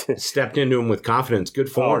half, just stepped into him with confidence.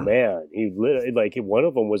 Good form. Oh man, he literally, one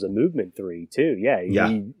of them was a movement 3 too. Yeah,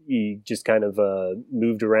 he just kind of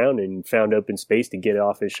moved around and found open space to get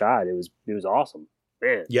off his shot. It was awesome,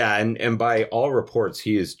 man. Yeah, and by all reports,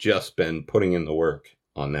 he has just been putting in the work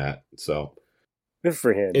on that. So. Good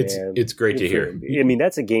for him, man. It's great to hear.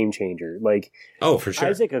 That's a game changer. For sure.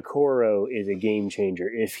 Isaac Okoro is a game changer.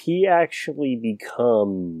 If he actually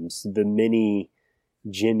becomes the mini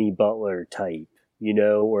Jimmy Butler type,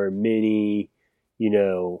 or mini,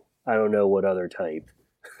 I don't know what other type.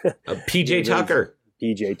 PJ Tucker.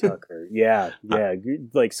 PJ Tucker. Yeah.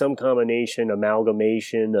 Like some amalgamation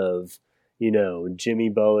of, Jimmy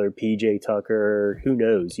Butler, PJ Tucker, who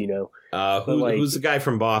knows, who's the guy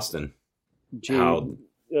from Boston? Jaylen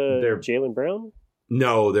Brown?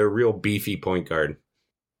 No, they're real beefy point guard.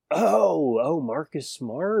 Oh, Marcus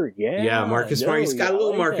Smart. Yeah, Marcus Smart. He's got a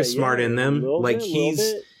little Marcus Smart in them.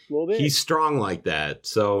 He's strong like that.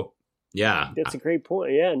 So yeah, that's a great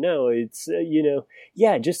point. Yeah, no, it's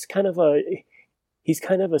just kind of he's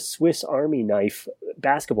kind of a Swiss Army knife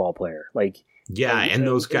basketball player. And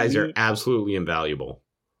those guys are absolutely invaluable.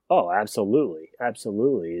 Oh, absolutely.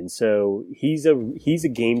 Absolutely. And so he's a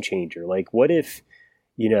game changer. What if,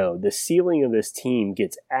 the ceiling of this team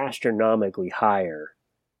gets astronomically higher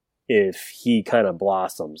if he kind of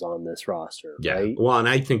blossoms on this roster, right? Well, and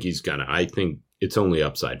I think I think it's only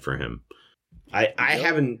upside for him. I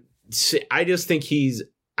just think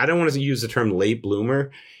I don't want to use the term late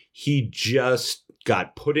bloomer. He just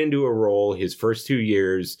got put into a role his first 2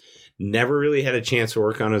 years, never really had a chance to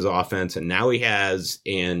work on his offense, and now he has,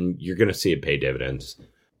 and you're going to see it pay dividends.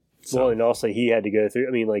 So. Well, and also he had to go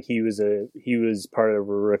through. He was part of a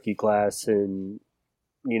rookie class and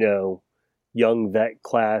young vet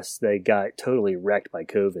class that got totally wrecked by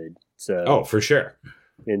COVID. So for sure,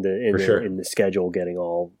 in the schedule getting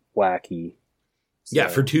all wacky. So. Yeah,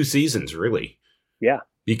 for 2 seasons, really. Yeah.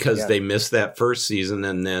 Because they missed that first season,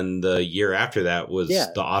 and then the year after that was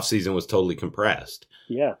the off season was totally compressed.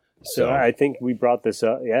 Yeah. So I think we brought this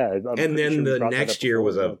up. Yeah. And then the next year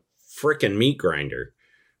was a frickin' meat grinder.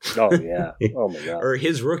 Oh yeah. Oh my god. Or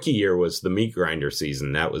his rookie year was the meat grinder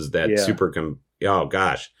season. That was that Yeah. oh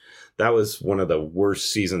gosh, that was one of the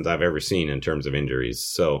worst seasons I've ever seen in terms of injuries.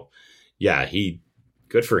 So yeah,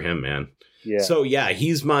 good for him, man. Yeah. So yeah,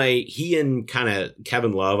 he and kind of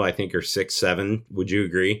Kevin Love, I think, are 6'7". Would you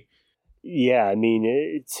agree? Yeah, I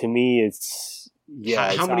mean, to me, it's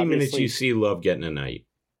How many minutes do obviously- you see Love getting a night?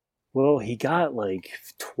 Well, he got like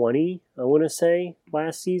 20, I want to say,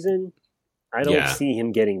 last season. I don't Yeah. see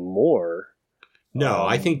him getting more. No,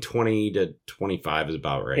 I think 20 to 25 is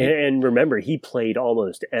about right. And remember, he played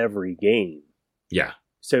almost every game, Yeah,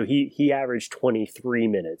 so he averaged 23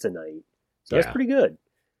 minutes a night. So that's Yeah. pretty good.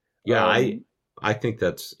 yeah, Um, I think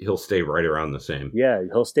he'll stay right around the same. Yeah,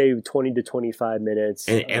 he'll stay 20 to 25 minutes.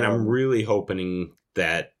 And I'm really hoping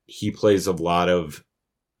that he plays a lot of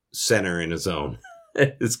center in his own.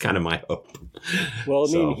 It's kind of my hope. Well,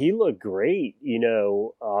 I mean, So, he looked great,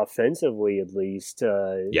 offensively at least.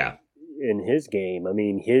 yeah, In his game, I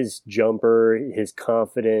mean, his jumper, his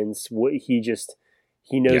confidence,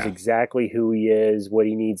 he knows Yeah. exactly who he is, what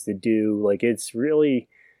he needs to do. Like, it's really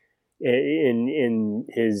in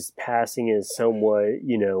his passing is somewhat,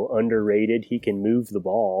 underrated. He can move the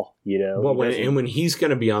ball, well, when he's going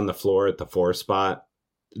to be on the floor at the 4 spot,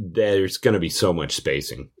 there's going to be so much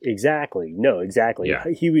spacing. Exactly. No, exactly. Yeah.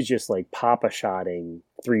 He was just like papa-shotting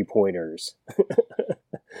 3-pointers from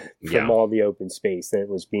Yeah. all the open space that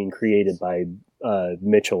was being created by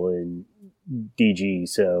Mitchell and DG.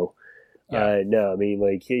 So, Yeah. no, I mean,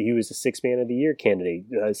 like he was a 6th man of the year candidate,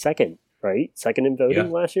 second, right? Second in voting Yeah.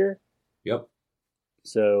 last year. Yep.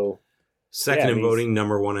 So Second Yeah, in I mean, voting,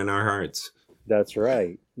 number 1 in our hearts. that's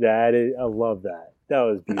right. I love that. That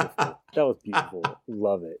was beautiful. That was beautiful.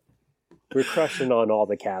 Love it. We're crushing on all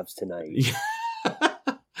the Cavs tonight.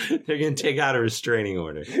 They're going to take out a restraining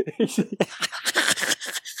order.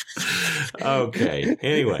 Okay.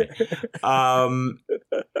 Anyway, He's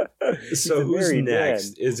so a who's married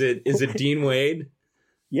next? man. Is it Dean Wade?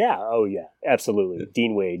 Yeah. Oh, yeah. Absolutely.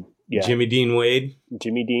 Dean Wade. Yeah. Jimmy Dean Wade?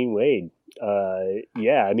 Jimmy Dean Wade.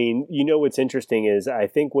 Yeah. I mean, what's interesting is I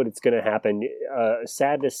think what it's going to happen.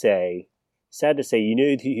 Sad to say,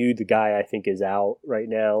 who the guy I think is out right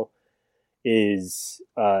now is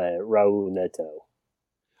Raul Neto.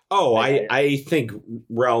 Oh, I think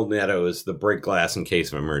Raul Neto is the break glass in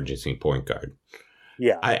case of emergency point guard.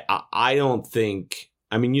 Yeah. I don't think.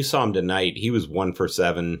 I mean, you saw him tonight. He was 1 for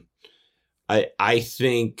 7. I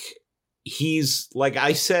think he's, like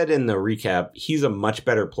I said in the recap, he's a much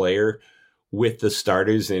better player with the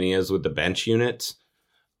starters than he is with the bench units.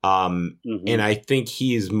 Mhm. And I think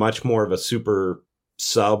he's much more of a super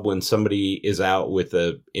sub when somebody is out with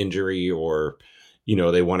a injury or,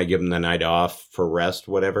 they want to give him the night off for rest,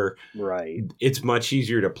 whatever. Right. It's much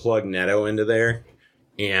easier to plug Neto into there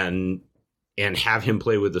and have him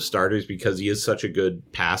play with the starters because he is such a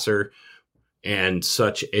good passer and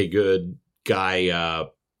such a good guy,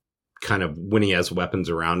 kind of when he has weapons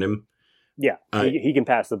around him. Yeah. He can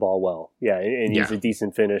pass the ball well. Yeah. And he's Yeah. a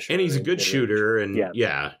decent finisher. And he's a good shooter. And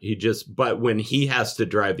Yeah. but when he has to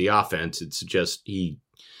drive the offense, it's just, he's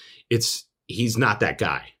not that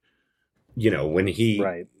guy. When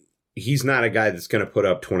Right. he's not a guy that's going to put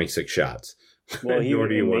up 26 shots. Well, Nor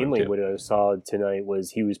do you want him mainly to. what I saw tonight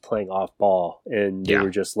was he was playing off ball, and they Yeah. were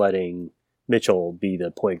just letting Mitchell be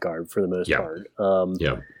the point guard for the most Yeah. part.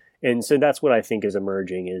 Yeah. And so that's what I think is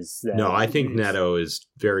emerging is that. No, I think is- Neto is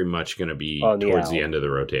very much going to be On the towards the out. end of the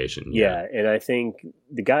rotation. Yeah, and I think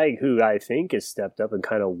the guy who I think has stepped up and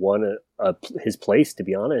kind of won his place, to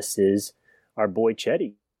be honest, is our boy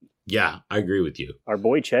Chetty. Yeah, I agree with you. Our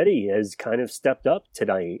boy Chetty has kind of stepped up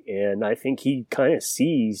tonight, and I think he kind of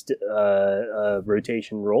seized a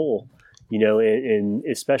rotation role, and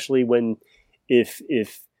especially when if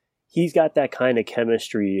he's got that kind of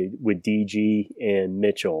chemistry with DG and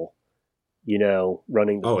Mitchell,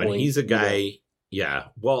 running the Oh, point, and he's a guy. Yeah.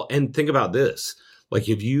 Well, and think about this. Like,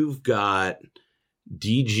 if you've got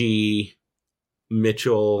DG,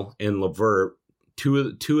 Mitchell, and LeVert,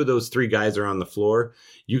 two of those 3 guys are on the floor.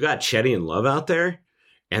 You got Chetty and Love out there,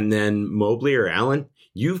 and then Mobley or Allen.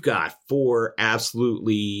 You've got 4 guys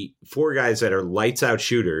that are lights out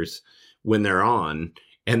shooters when they're on,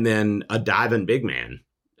 and then a diving big man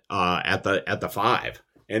at the 5.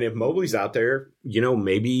 And if Mobley's out there,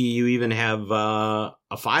 maybe you even have a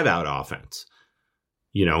 5-out offense.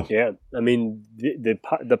 Yeah, I mean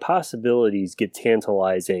the possibilities get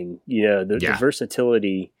tantalizing. The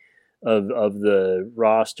versatility of the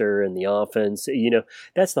roster and the offense.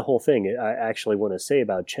 That's the whole thing. I actually want to say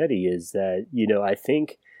about Chetty is that I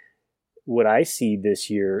think what I see this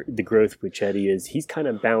year, the growth with Chetty is he's kind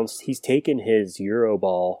of bounced. He's taken his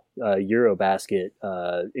Eurobasket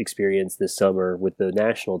experience this summer with the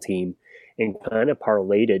national team and kind of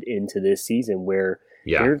parlayed it into this season where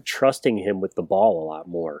they're trusting him with the ball a lot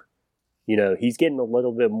more. You know, he's getting a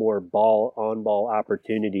little bit more on-ball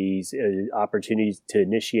opportunities, opportunities to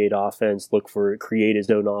initiate offense, create his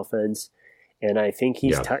own offense. And I think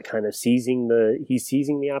he's kind of seizing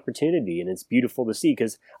the opportunity, and it's beautiful to see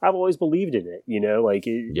because I've always believed in it. You know, I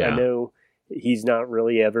know he's not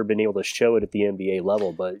really ever been able to show it at the NBA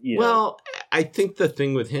level, but well, I think the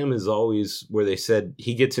thing with him is always where they said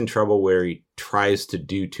he gets in trouble where he tries to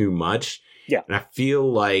do too much. Yeah, and I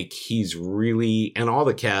feel like he's really, and all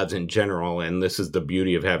the Cavs in general, and this is the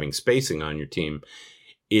beauty of having spacing on your team,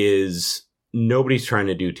 is nobody's trying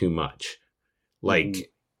to do too much.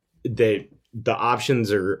 Like the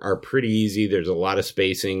options are pretty easy. There's a lot of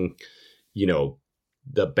spacing. You know,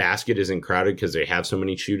 the basket isn't crowded because they have so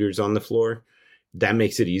many shooters on the floor. That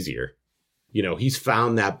makes it easier. You know, he's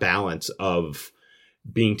found that balance of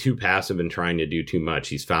being too passive and trying to do too much.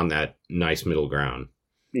 He's found that nice middle ground.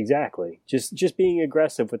 Exactly. Just being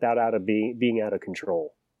aggressive without being out of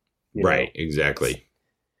control. Right. Exactly.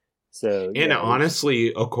 So, and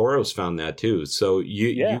honestly, Okoro's found that too. So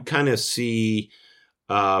you kind of see,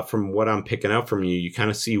 from what I'm picking up from you, you kind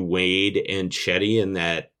of see Wade and Chetty in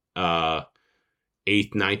that 8th,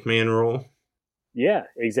 9th man role. Yeah,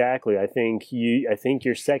 exactly. I think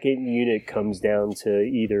your second unit comes down to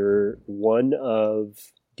either one of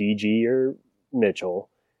DG or Mitchell,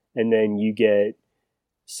 and then you get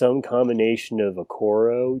some combination of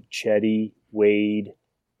Okoro, Chetty, Wade,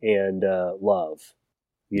 and Love.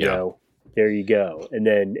 You know, there you go. And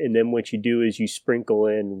then what you do is you sprinkle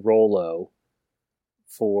in Rolo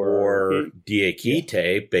or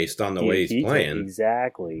Diakite based on the way he's playing.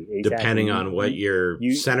 Exactly. Depending on what your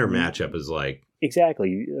center matchup is like.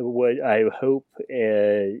 Exactly. What I hope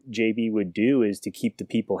JB would do is to keep the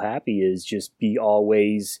people happy is just be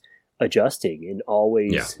always adjusting and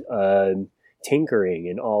always tinkering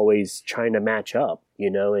and always trying to match up,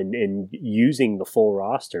 and using the full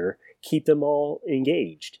roster, keep them all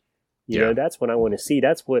engaged. You know, that's what I want to see.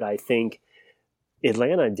 That's what I think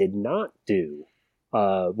Atlanta did not do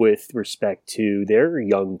with respect to their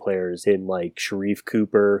young players in like Sharif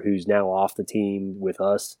Cooper, who's now off the team with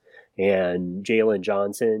us, and Jalen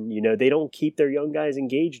Johnson. You know, they don't keep their young guys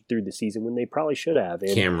engaged through the season when they probably should have.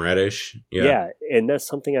 And, Cam Reddish. Yeah, and that's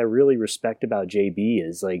something I really respect about JB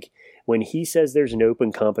is like when he says there's an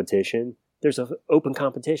open competition, there's an open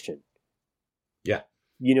competition. Yeah.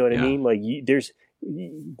 You know what I mean? Like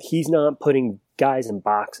he's not putting guys in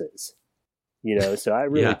boxes, so I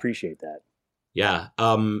really appreciate that. Yeah.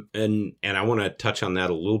 And I want to touch on that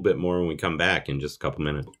a little bit more when we come back in just a couple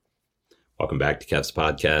minutes. Welcome back to Cavs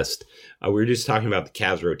Podcast. We were just talking about the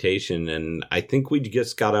Cavs rotation, and I think we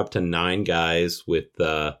just got up to 9 guys with,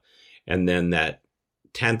 and then that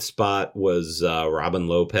 10th spot was Robin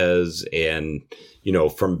Lopez, and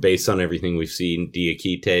from based on everything we've seen,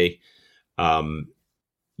 Diakite.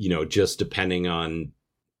 Just depending on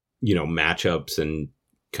matchups and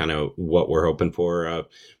kind of what we're hoping for,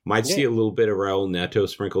 might see a little bit of Raul Neto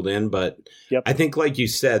sprinkled in, but I think, like you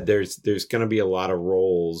said, there's going to be a lot of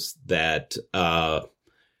roles that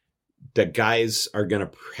that guys are going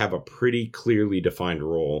to have a pretty clearly defined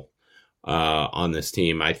role on this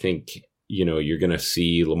team. I think you're going to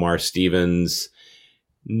see Lamar Stevens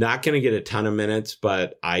not going to get a ton of minutes,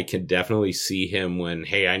 but I can definitely see him when,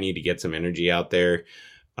 hey, I need to get some energy out there.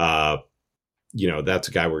 That's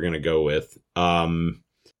a guy we're going to go with.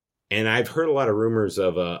 And I've heard a lot of rumors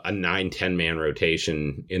of a 9-10 man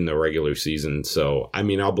rotation in the regular season. So, I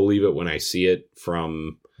mean, I'll believe it when I see it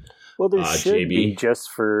from there should be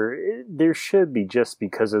just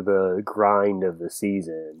because of the grind of the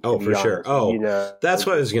season. Oh, for sure. Oh, that's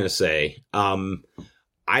what I was going to say.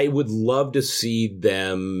 I would love to see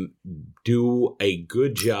them do a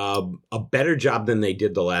good job, a better job than they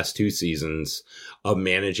did the last 2 seasons of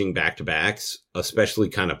managing back-to-backs, especially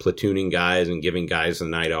kind of platooning guys and giving guys a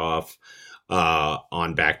night off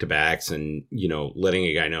on back-to-backs and, letting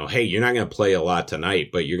a guy know, hey, you're not going to play a lot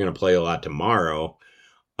tonight, but you're going to play a lot tomorrow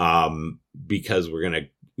because we're going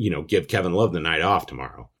to, give Kevin Love the night off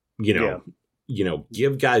tomorrow.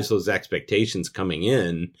 Give guys those expectations coming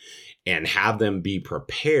in and have them be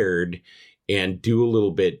prepared and do a little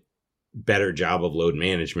bit better job of load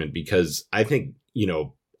management, because I think,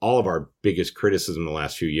 all of our biggest criticism the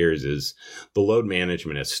last few years is the load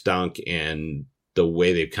management has stunk, and the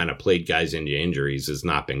way they've kind of played guys into injuries has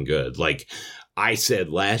not been good. Like I said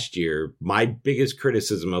last year, my biggest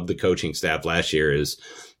criticism of the coaching staff last year is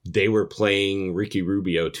they were playing Ricky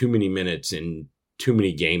Rubio too many minutes in too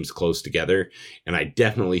many games close together. And I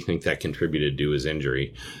definitely think that contributed to his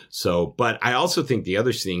injury. So, but I also think the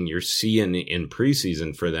other thing you're seeing in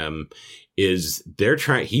preseason for them is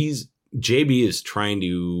JB is trying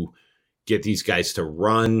to get these guys to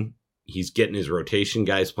run. He's getting his rotation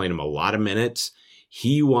guys, playing them a lot of minutes.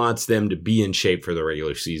 He wants them to be in shape for the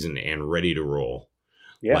regular season and ready to roll.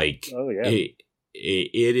 Yeah.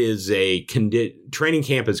 It is training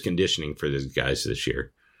camp is conditioning for these guys this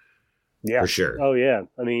year. Yeah, for sure. Oh yeah.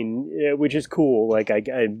 I mean, which is cool. Like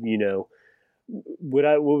I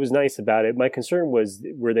what was nice about it. My concern was,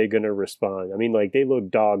 were they going to respond? I mean, like they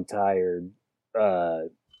looked dog tired.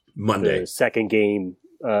 Monday, the second game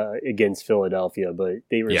against Philadelphia, but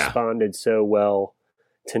they responded so well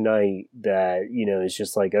tonight that it's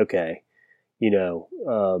just like, okay. You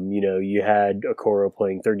had Okoro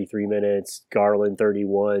playing 33 minutes, Garland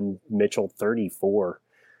 31, Mitchell 34.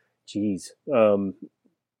 Jeez.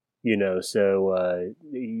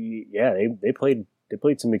 They played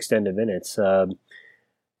some extended minutes. They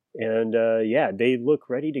look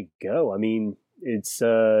ready to go. I mean, it's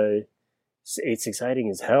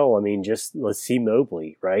exciting as hell. I mean, just let's see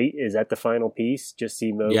Mobley, right? Is that the final piece? Just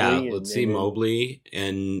see Mobley. Yeah, let's see Mobley.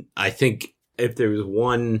 And I think if there was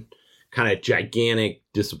one kind of gigantic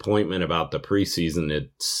disappointment about the preseason,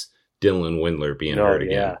 it's Dylan Windler being hurt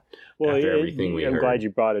again. Yeah. Well, I'm glad you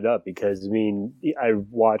brought it up, because I mean, I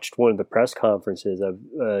watched one of the press conferences of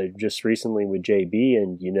just recently with JB,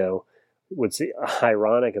 and what's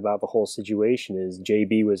ironic about the whole situation is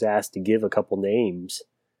JB was asked to give a couple names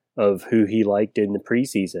of who he liked in the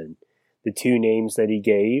preseason. The two names that he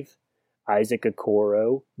gave, Isaac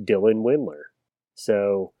Okoro, Dylan Windler.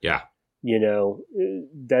 So yeah.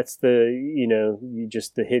 That's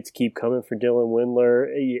the hits keep coming for Dylan Windler.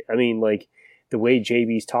 I mean, like the way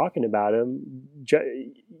JB's talking about him,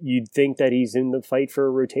 you'd think that he's in the fight for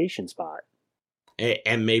a rotation spot.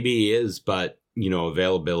 And maybe he is, but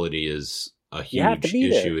availability is a huge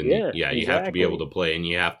issue. You have to be able to play, and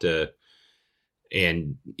you have to.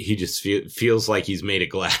 And he just feels like he's made of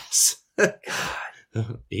glass.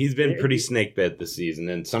 He's been pretty snake bit this season,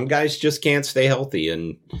 and some guys just can't stay healthy.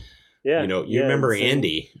 And remember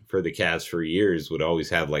Andy for the Cavs for years would always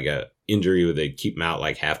have like a injury where they'd keep him out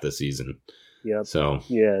like half the season. Yep. So I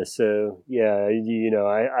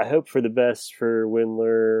hope for the best for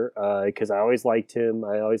Windler, because I always liked him.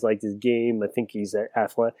 I always liked his game. I think he's an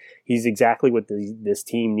athlete. He's exactly what this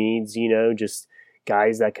team needs. Just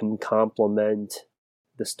guys that can complement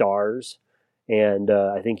the stars, and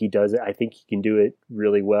I think he does it. I think he can do it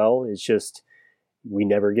really well. It's just we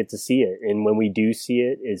never get to see it, and when we do see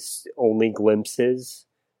it, it's only glimpses.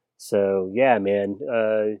 So yeah, man.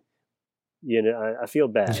 I feel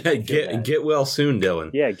bad. Get well soon, Dylan.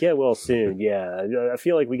 Yeah, get well soon. Yeah, I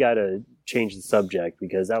feel like we got to change the subject,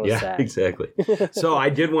 because that was sad. Exactly. So I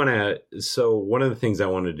did want to. So one of the things I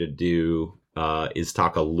wanted to do is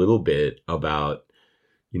talk a little bit about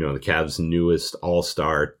the Cavs' newest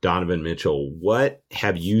All-Star, Donovan Mitchell. What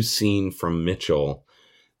have you seen from Mitchell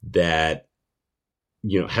that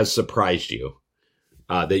has surprised you,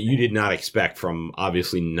 that you did not expect from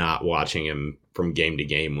obviously not watching him from game to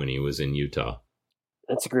game when he was in Utah?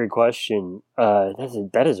 That's a great question.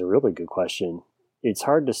 That is a really good question. It's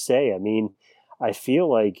hard to say. I mean, I feel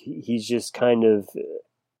like he's just kind of,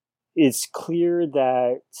 it's clear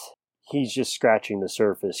that he's just scratching the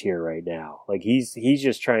surface here right now. Like he's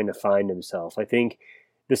just trying to find himself. I think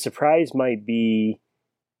the surprise might be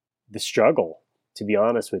the struggle, to be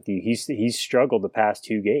honest with you. He's struggled the past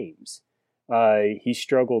two games. He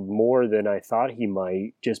struggled more than I thought he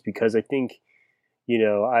might, just because I think,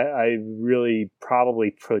 I really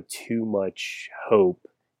probably put too much hope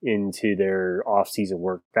into their off-season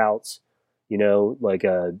workouts,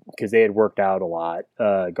 because they had worked out a lot,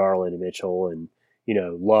 Garland and Mitchell, and,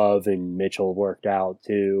 Love and Mitchell worked out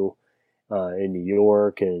too, in New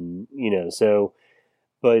York. And,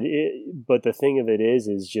 but the thing of it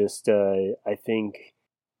is just, I think,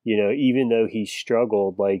 even though he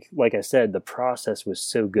struggled, like I said, the process was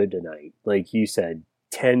so good tonight. Like you said,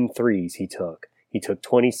 10 threes he took. He took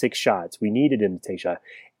 26 shots. We needed him to take shots.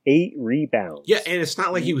 8 rebounds. Yeah, and it's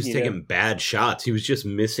not like he was taking bad shots. He was just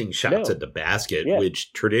missing shots at the basket,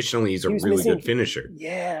 which traditionally he's a really good finisher.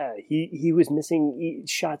 Yeah, he was missing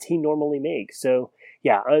shots he normally makes. So,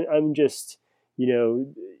 yeah, I'm just,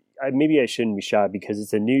 maybe I shouldn't be shocked, because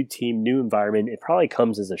it's a new team, new environment. It probably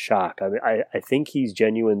comes as a shock. I mean, I think he's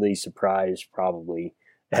genuinely surprised probably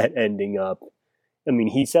at ending up. I mean,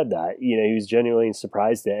 he said that, he was genuinely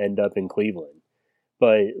surprised to end up in Cleveland.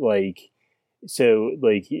 But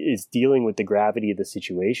it's dealing with the gravity of the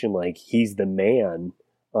situation. Like, he's the man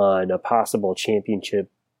on a possible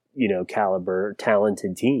championship, caliber,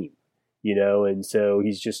 talented team, and so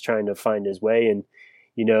he's just trying to find his way. And,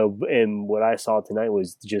 and what I saw tonight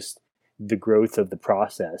was just the growth of the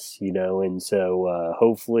process, and so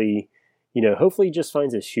hopefully he just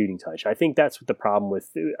finds his shooting touch. I think that's the problem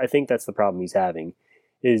he's having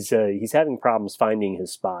is he's having problems finding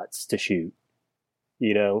his spots to shoot,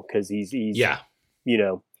 because he's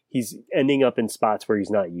he's ending up in spots where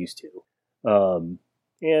he's not used to.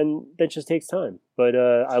 And that just takes time. But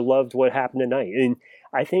I loved what happened tonight. And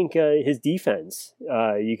I think his defense,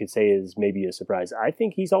 you could say, is maybe a surprise. I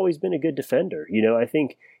think he's always been a good defender. I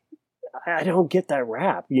think I don't get that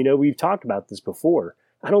rap. We've talked about this before.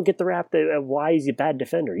 I don't get the rap that why he's a bad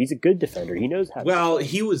defender. He's a good defender. He knows how to defend.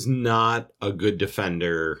 He was not a good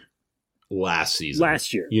defender last season.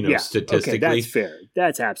 Last year. Statistically. Okay, that's fair.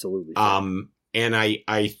 That's absolutely fair. And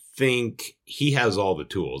I think he has all the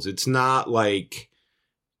tools. It's not like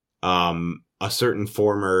a certain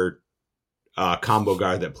former combo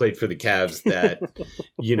guard that played for the Cavs that,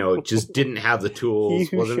 just didn't have the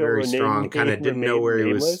tools, wasn't very strong, kind of didn't know where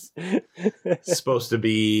he was supposed to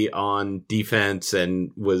be on defense,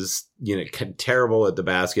 and was, terrible at the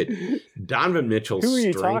basket. Donovan Mitchell's Who are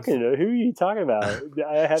you talking about?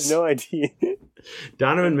 I have no idea.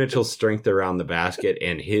 Donovan Mitchell's strength around the basket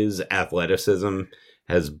and his athleticism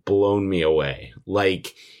has blown me away.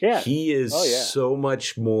 He is so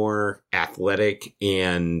much more athletic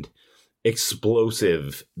and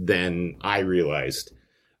explosive than I realized,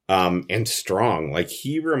 and strong.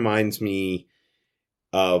 He reminds me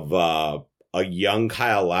of a young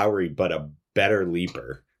Kyle Lowry, but a better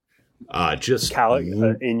leaper. Just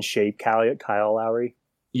in shape, Kyle Lowry.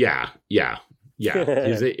 Yeah.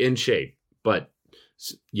 He's in shape, but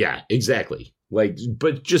yeah, exactly.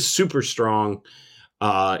 But just super strong.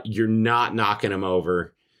 You're not knocking him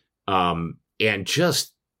over. And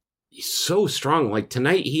just so strong.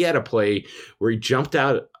 Tonight he had a play where he jumped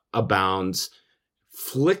out of bounds,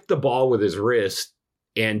 flicked the ball with his wrist,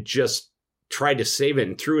 and just tried to save it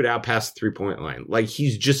and threw it out past the 3-point line.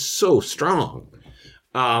 He's just so strong.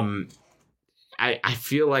 I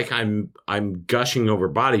feel like I'm gushing over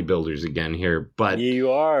bodybuilders again here, but you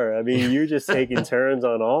are. I mean, you're just taking turns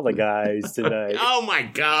on all the guys tonight. Oh my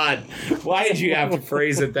God! Why did you have to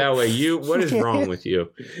phrase it that way? What is wrong with you?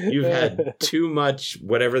 You've had too much,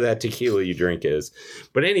 whatever that tequila you drink is.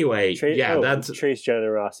 But anyway, that's Trace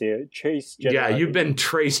Generosio. Yeah, you've been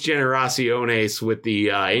Trace Generaciones with the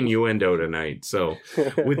innuendo tonight. So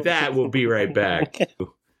with that, we'll be right back.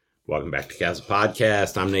 Welcome back to Cavs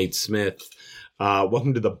Podcast. I'm Nate Smith.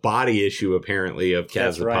 Welcome to the body issue, apparently, of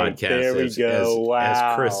Cavs Podcast. There we go.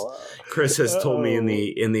 Wow. As Chris has told me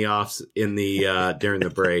during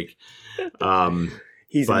the break.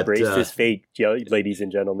 He's embraced his fate, ladies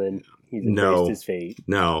and gentlemen. He's embraced his fate.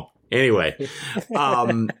 No. Anyway,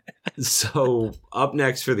 so up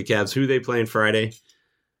next for the Cavs, who are they playing Friday?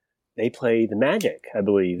 They play the Magic, I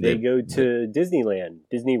believe. They go to Disneyland,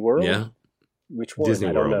 Disney World. Yeah. Which one?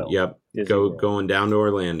 Disney World. Know. Yep. Going down to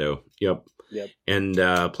Orlando. Yep. And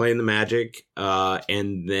playing the Magic,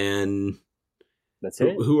 and then that's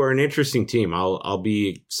it. Who are an interesting team. I'll be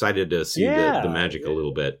excited to see the Magic a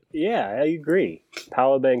little bit. Yeah, I agree.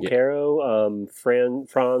 Paolo Banchero,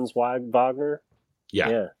 Franz Wagner.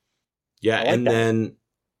 Yeah. Like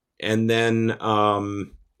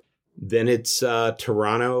then it's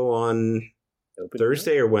Toronto on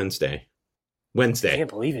Thursday or Wednesday. Wednesday. I can't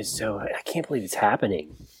believe it's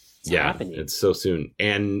happening. It's so soon.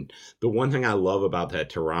 And the one thing I love about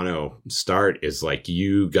that Toronto start is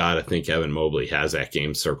you got to think Evan Mobley has that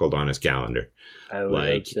game circled on his calendar. I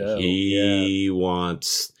would hope so. He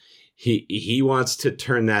wants to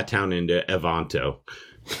turn that town into Evanto.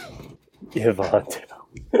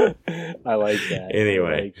 I like that.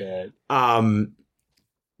 Anyway,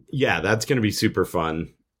 that's going to be super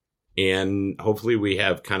fun. And hopefully we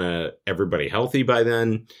have kind of everybody healthy by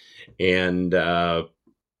then. And,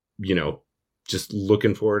 just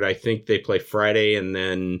looking forward. I think they play Friday and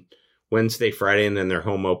then Wednesday, Friday, and then their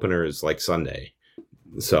home opener is Sunday.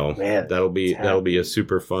 So that'll be a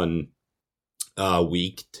super fun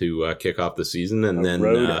week to kick off the season, and then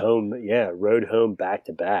road home back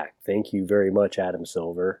to back. Thank you very much, Adam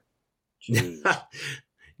Silver.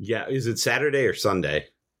 Yeah, is it Saturday or Sunday?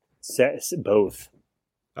 Both.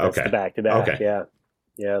 That's okay, back to back. Okay.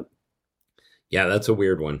 Yeah. That's a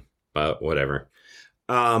weird one, but whatever.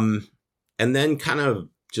 And then kind of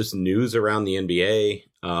just news around the NBA.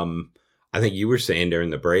 I think you were saying during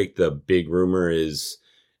the break, the big rumor is,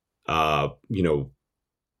 other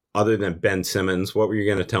than Ben Simmons, what were you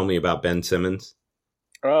going to tell me about Ben Simmons?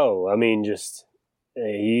 Oh, I mean, just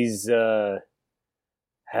he's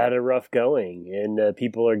had a rough going, and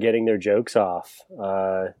people are getting their jokes off.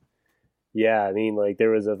 Yeah, I mean, like,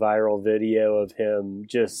 there was a viral video of him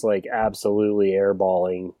just, like, absolutely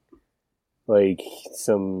airballing, like,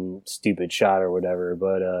 some stupid shot or whatever.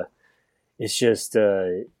 But it's just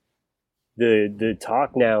the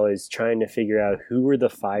talk now is trying to figure out who were the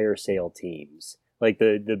fire sale teams. Like,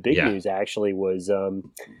 the big news actually was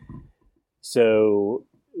so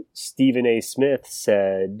Stephen A. Smith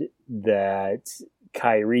said that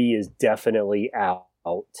Kyrie is definitely out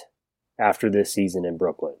after this season in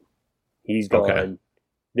Brooklyn. He's gone. Okay.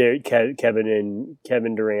 There, Kevin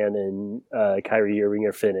Durant and Kyrie Irving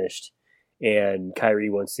are finished, and Kyrie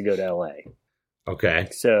wants to go to LA. Okay.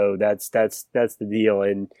 So that's the deal,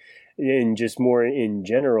 and just more in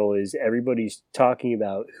general is everybody's talking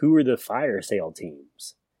about who are the fire sale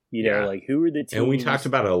teams. You know, like who are the teams? And we talked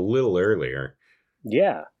about it a little earlier.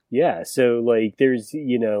 Yeah. Yeah, so, like, there's,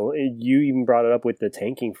 you know, you even brought it up with the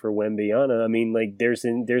tanking for Wembanyama. I mean, like, there's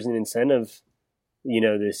an incentive, you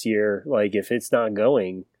know, this year. Like, if it's not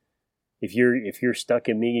going, if you're stuck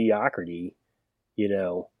in mediocrity, you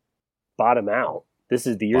know, bottom out. This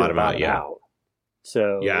is the year to bottom out.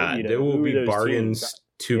 So, yeah, you know, there will be bargains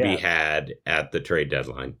to be had at the trade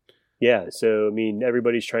deadline. Yeah, so, I mean,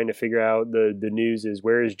 everybody's trying to figure out, the news is,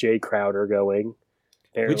 where is Jay Crowder going?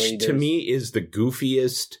 Apparently, which to me is the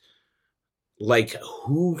goofiest. Like,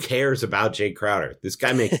 who cares about Jay Crowder? This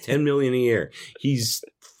guy makes $10 million a year. He's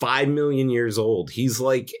 5 million years old. He's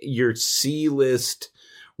like your C-list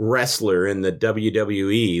wrestler in the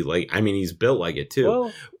WWE. Like, I mean, he's built like it too.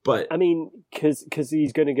 Well, but I mean, because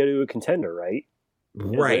he's going to go to a contender, right?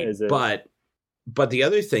 Right. But the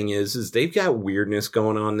other thing is they've got weirdness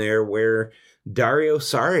going on there where Dario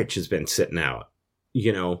Saric has been sitting out.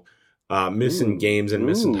 You know. Missing games and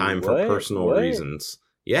missing time for personal reasons.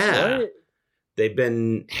 Yeah. What? They've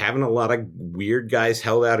been having a lot of weird guys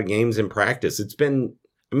held out of games in practice. It's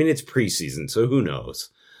preseason, so who knows?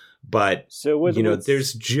 But,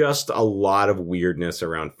 there's just a lot of weirdness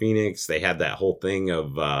around Phoenix. They had that whole thing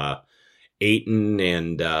of Ayton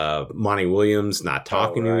and Monty Williams not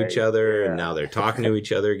talking to each other, and now they're talking to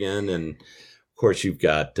each other again, and of course, you've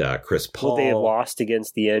got Chris Paul. Well, they lost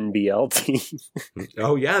against the NBL team.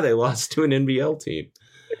 Oh, yeah, they lost to an NBL team.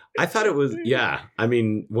 I thought it was, I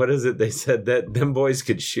mean, what is it? They said that them boys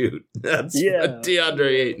could shoot. That's what DeAndre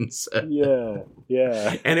Ayton said.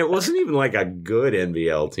 Yeah. And it wasn't even like a good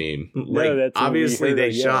NBL team. Like, no, obviously,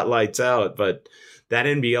 they shot lights out, but that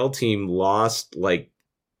NBL team lost like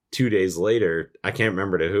 2 days later. I can't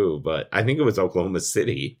remember to who, but I think it was Oklahoma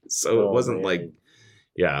City. So it wasn't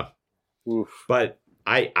Oof. But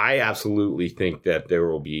I absolutely think that there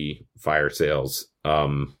will be fire sales.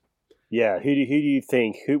 Yeah, who do you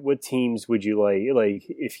think? What teams would you like? Like,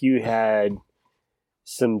 if you had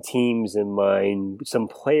some teams in mind, some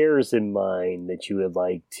players in mind that you would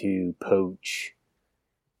like to poach,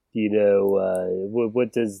 you know, where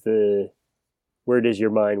does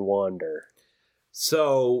your mind wander?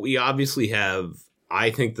 So we obviously have.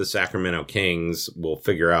 I think the Sacramento Kings will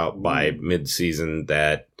figure out by midseason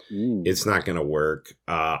that it's not going to work.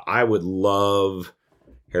 I would love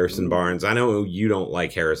Harrison Barnes. I know you don't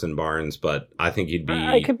like Harrison Barnes, but I think he'd be...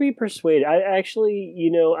 I could be persuaded. I actually,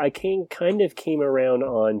 you know, I came around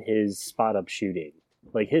on his spot-up shooting.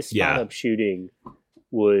 Like, his spot-up shooting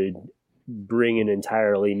would bring an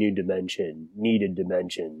entirely needed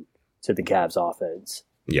dimension to the Cavs offense.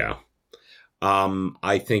 Yeah.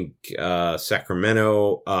 I think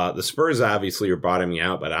Sacramento, the Spurs obviously are bottoming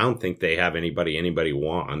out, but I don't think they have anybody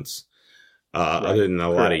wants, other than a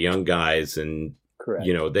lot of young guys. And,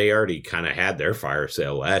 you know, they already kind of had their fire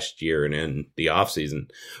sale last year and in the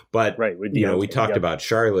offseason. But, you know, we talked about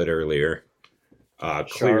Charlotte earlier.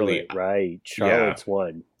 Clearly. Charlotte's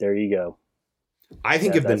one. There you go. I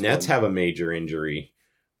think if the Nets have a major injury...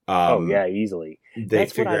 easily. They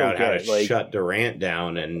figure out how to shut Durant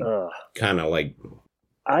down and kind of like...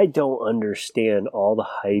 I don't understand all the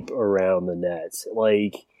hype around the Nets.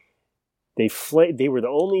 Like, they were the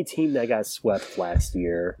only team that got swept last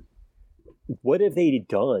year. What have they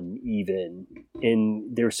done even?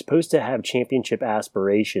 And they're supposed to have championship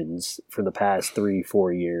aspirations for the past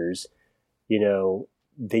 3-4 years. You know,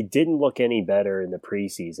 they didn't look any better in the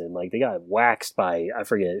preseason. Like, they got waxed by, I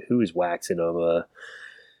forget who was waxing them.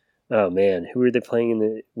 Oh man, who were they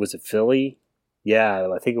playing was it Philly? Yeah,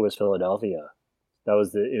 I think it was Philadelphia.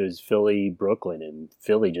 It was Philly, Brooklyn, and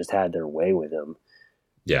Philly just had their way with them.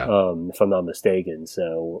 Yeah. If I'm not mistaken.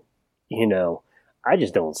 So, you know, I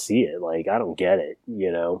just don't see it. Like, I don't get it, you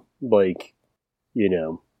know? Like, you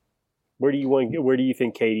know, where do you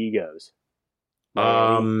think KD goes?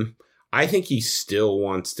 I think he still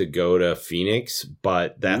wants to go to Phoenix,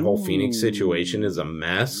 but that whole Phoenix situation is a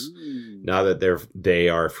mess now that they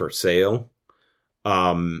are for sale.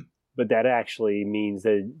 But that actually means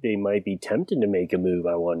that they might be tempted to make a move,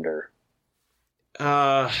 I wonder.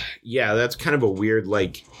 Yeah, that's kind of a weird,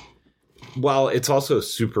 like, well, it's also a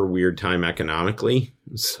super weird time economically.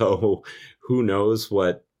 So who knows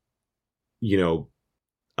what, the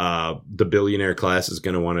billionaire class is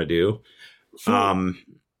going to want to do.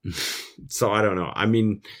 So I don't know. I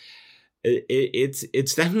mean,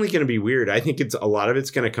 it's definitely going to be weird. I think a lot of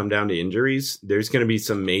it's going to come down to injuries. There's going to be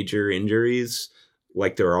some major injuries,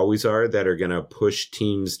 like there always are, that are going to push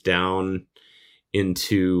teams down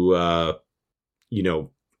into,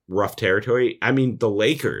 rough territory. I mean, the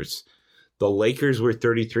Lakers were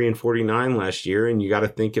 33-49 last year, and you got to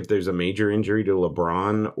think if there's a major injury to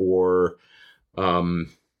LeBron or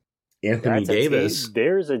Anthony Davis.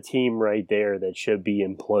 There's a team right there that should be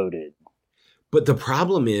imploded. But the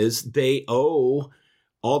problem is they owe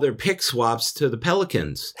all their pick swaps to the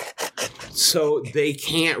Pelicans. So they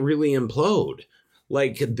can't really implode.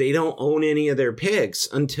 Like, they don't own any of their picks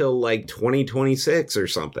until like 2026 or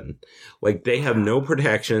something. Like, they have no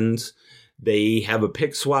protections. They have a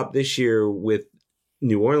pick swap this year with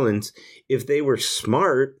New Orleans. If they were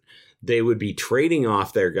smart, they would be trading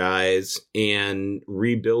off their guys and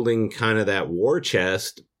rebuilding kind of that war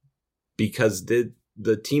chest, because the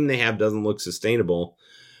team they have doesn't look sustainable.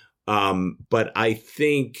 But I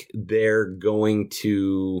think they're going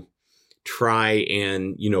to try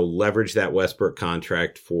and, leverage that Westbrook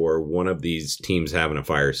contract for one of these teams having a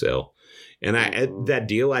fire sale. And that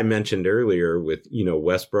deal I mentioned earlier with,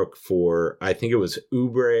 Westbrook for, I think it was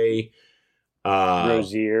Oubre,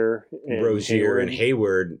 Rozier and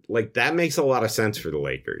Hayward, like, that makes a lot of sense for the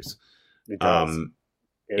Lakers. It does.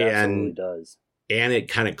 It absolutely does. And it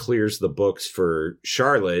kind of clears the books for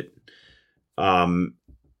Charlotte. And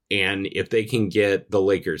if they can get the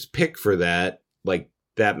Lakers pick for that, like,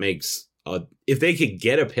 that makes if they could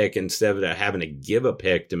get a pick instead of having to give a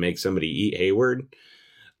pick to make somebody eat Hayward,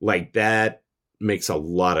 like, that makes a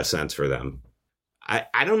lot of sense for them.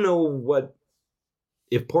 I don't know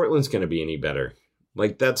if Portland's going to be any better.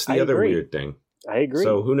 Like, that's the other weird thing. I agree.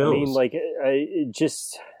 So who knows? I mean, like,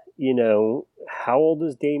 how old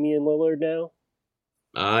is Damian Lillard now?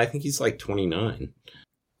 I think he's like 29.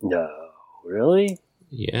 No, really?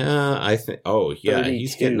 Yeah, I think. Oh, yeah, 32.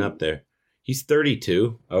 He's getting up there. He's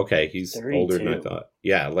 32. Okay, he's 32. Older than I thought.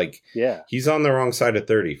 Yeah, he's on the wrong side of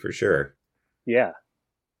 30 for sure. Yeah.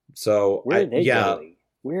 So where are they going?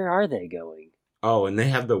 Where are they going? Oh, and they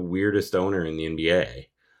have the weirdest owner in the NBA.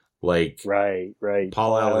 Like, right.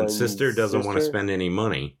 Paul Allen's sister doesn't want to spend any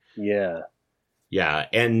money. Yeah. Yeah,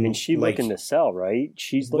 and she's looking to sell, right?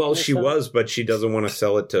 She was, but she doesn't want to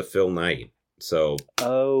sell it to Phil Knight. So,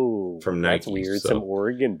 from Nike, that's weird. Some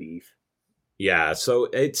Oregon beef. Yeah, so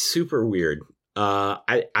it's super weird.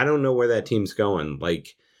 I don't know where that team's going. Like,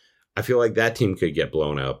 I feel like that team could get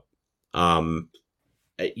blown up. I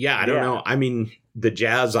don't know. I mean, the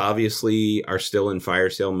Jazz obviously are still in fire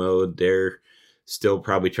sale mode. They're still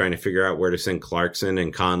probably trying to figure out where to send Clarkson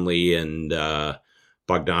and Conley and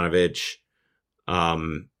Bogdanovich.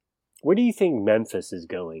 Where do you think Memphis is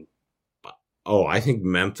going? Oh, I think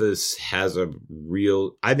Memphis has I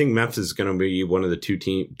think Memphis is going to be one of the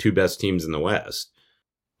two best teams in the West.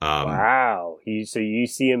 Wow. So you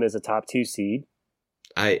see them as a top 2 seed?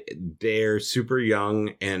 They're super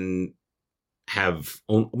young and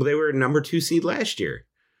they were number 2 seed last year.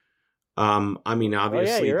 I mean,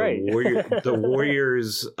 obviously the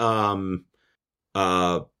Warriors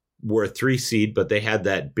were a 3 seed, but they had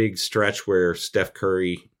that big stretch where Steph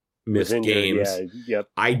Curry missed games. Yeah, yep.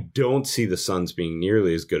 I don't see the Suns being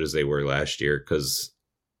nearly as good as they were last year because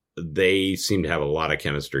they seem to have a lot of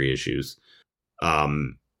chemistry issues.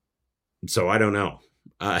 So I don't know.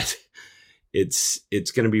 It's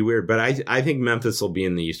going to be weird, but I think Memphis will be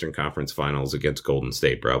in the Eastern Conference Finals against Golden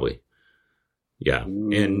State probably. Yeah,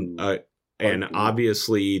 and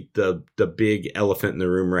obviously the big elephant in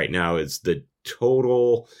the room right now is the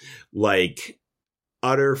total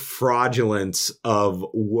utter fraudulence of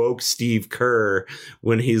woke Steve Kerr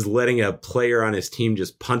when he's letting a player on his team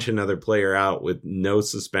just punch another player out with no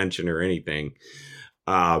suspension or anything.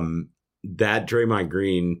 That Draymond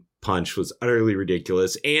Green punch was utterly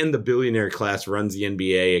ridiculous. And the billionaire class runs the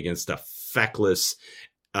NBA against a feckless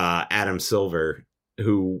Adam Silver,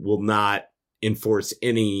 who will not enforce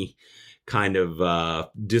any kind of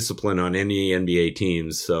discipline on any NBA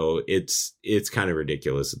teams. So it's kind of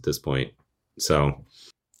ridiculous at this point. So,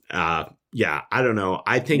 I don't know.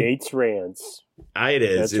 I think Nate's rants It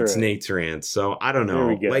is. That's It's right. Nate's rant. So I don't know. There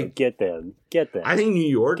we go. Like, Get them. I think New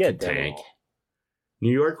York Get could them tank. all.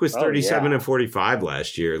 New York was Oh, 37 yeah. and 45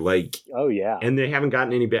 last year. Like, Oh yeah, and they haven't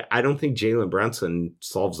gotten any better. I don't think Jalen Brunson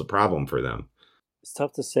solves the problem for them. it's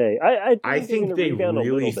tough to say. I think they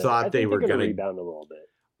really thought they were going to gonna- rebound a little bit.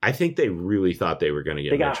 I think they really thought they were going to get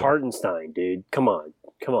They got Mitchell. Hardenstein, dude. Come on.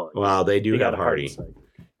 Well, they do They have got Hardy. Hardenstein.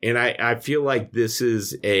 And I feel like this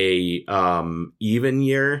is a even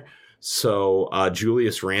year. So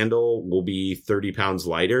Julius Randle will be 30 pounds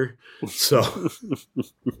lighter. So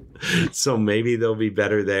so maybe they'll be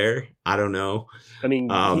better there. I don't know. I mean,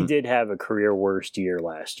 he Um, did have a career worst year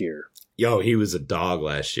last year. Yo, he was a dog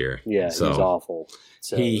last year. Yeah, so he was awful.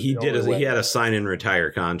 So he the only way- he had a sign and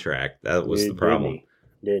retire contract. That was the problem.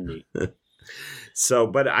 Didn't he? So,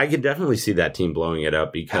 but I could definitely see that team blowing it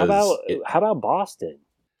up because How about Boston?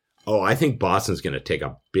 I think Boston's going to take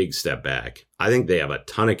a big step back. I think they have a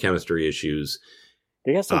ton of chemistry issues.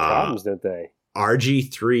 They got some problems, don't they?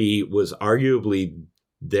 RG3 was arguably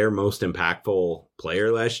their most impactful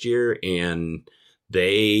player last year, and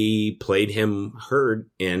they played him hurt,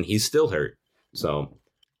 and he's still hurt. So,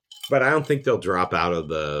 but I don't think they'll drop out of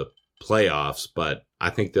the playoffs, but I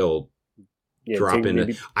think they'll Yeah, drop into.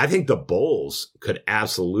 maybe- I think the Bulls could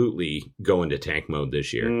absolutely go into tank mode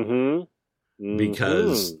this year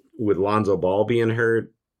because with Lonzo Ball being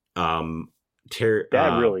hurt,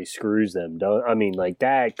 that really screws them. I mean, like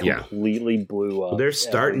that Yeah. completely blew up. they're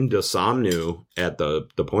starting to Somnu at the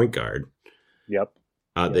point guard. Yep.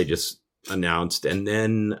 They just announced, and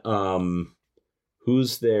then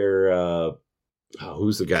who's their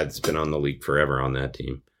who's the guy that's been on the league forever on that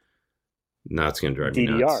team? Now it's gonna drive me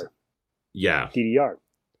nuts. DDR. Yeah, DDR.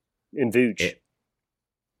 And Vooch.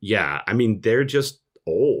 yeah. I mean, they're just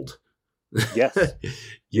old. Yes.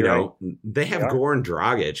 You You're know, they have They are. Goran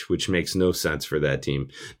Dragic, which makes no sense for that team.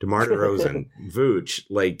 DeMar DeRozan, Vooch,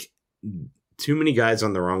 like too many guys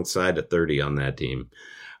on the wrong side of 30 on that team.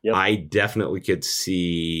 Yep. I definitely could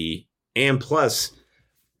see, and plus,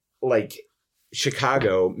 like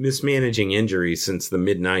Chicago mismanaging injuries since the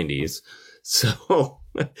mid 90s. So,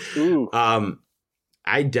 Ooh.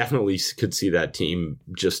 I definitely could see that team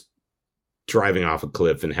just driving off a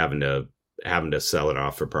cliff and having to sell it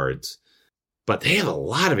off for parts. But they have a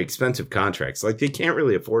lot of expensive contracts. Like they can't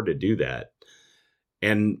really afford to do that.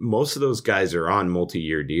 And most of those guys are on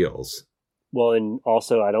multi-year deals. Well, and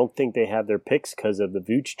also, I don't think they have their picks because of the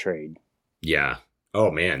Vooch trade. Yeah. Oh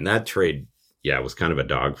man, that trade, was kind of a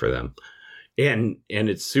dog for them. And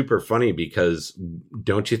it's super funny because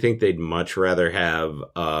don't you think they'd much rather have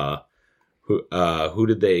who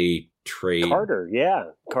did they trade? Carter, yeah.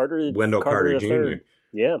 Wendell Carter the Jr. third.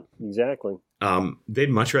 Yeah, exactly. They'd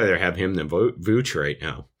much rather have him than Vooch right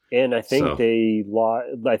now. And I think So- they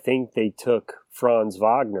took Franz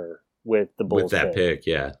Wagner with the Bulls With that pick,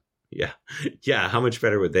 yeah. How much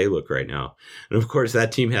better would they look right now? And of course,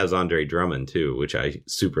 that team has Andre Drummond too, which I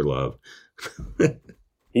super love.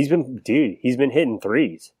 He's been hitting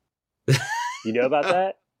threes. You know about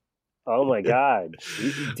that? Oh my God,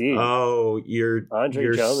 dude! Oh, Andre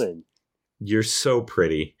you're Drummond. You're so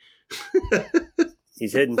pretty.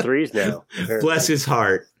 He's hitting threes now. apparently. Bless his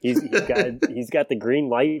heart. He's got the green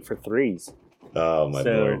light for threes. Oh my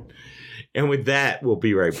So- Lord. And with that, we'll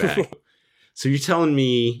be right back. So you're telling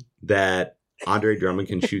me that Andre Drummond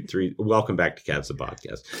can shoot threes. Welcome back to Cavs the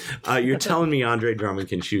Podcast. You're telling me Andre Drummond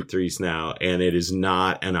can shoot threes now, and it is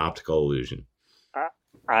not an optical illusion.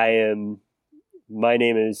 My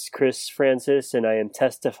name is Chris Francis, and I am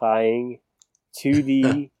testifying to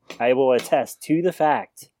the. I will attest to the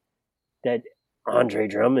fact that Andre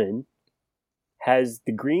Drummond has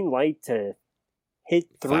the green light to hit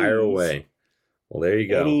threes. Fire away. Well, there you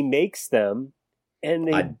go. And he makes them, and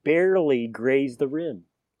they I- barely graze the rim.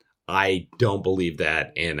 I don't believe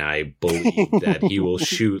that, and I believe that he will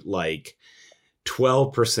shoot like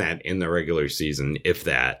 12% in the regular season, if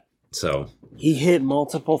that. So, He hit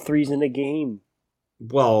multiple threes in a game.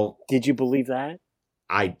 well, Did you believe that?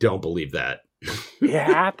 I don't believe that. It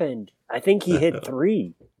happened. I think he hit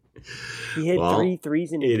three. He hit Well, 3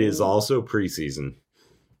 threes in a game. It is also preseason.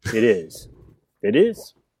 It is. It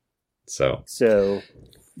is. So, So,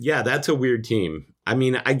 yeah, that's a weird team. I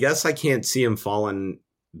mean, I guess I can't see him falling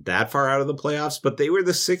that far out of the playoffs, but they were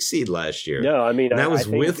the 6th seed last year. no, I mean, And that was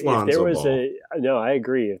I think with if Lonzo there was Ball. No, I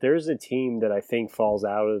agree. If there's a team that I think falls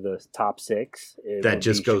out of the top 6, it That would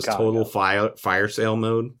just be goes Chicago. total fire sale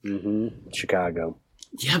mode. Chicago.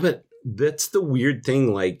 Yeah, but that's the weird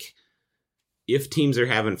thing. Like, if teams are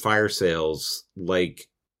having fire sales, like,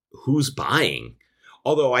 who's buying?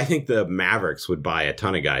 Although I think the Mavericks would buy a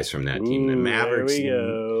ton of guys from that team. The Ooh, Mavericks, there we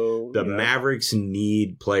go. the Yep. Mavericks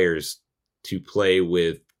need players to play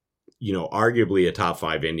with, arguably a top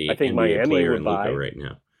 5 I think NBA Miami player would in buy. Luka right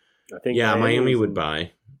now. I think Yeah, Miami would and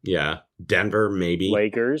buy. Yeah. Denver, maybe.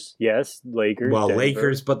 Lakers, yes, Lakers. Well, Denver.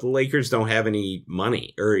 Lakers, but the Lakers don't have any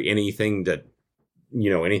money or anything that,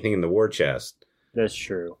 anything in the war chest. That's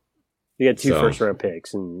true. You got 2 first-round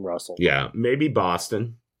picks in Russell. Yeah, maybe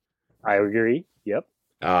Boston. I agree. Yep.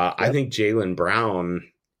 I think Jaylen Brown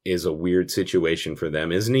is a weird situation for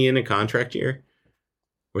them. Isn't he in a contract year?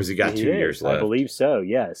 Or has he got 2 years left? I believe so,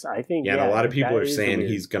 yes. I think, yeah, and a lot of people are saying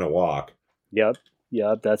he's going to walk. Yep,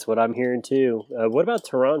 that's what I'm hearing too. What about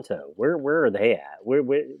Toronto? Where are they at?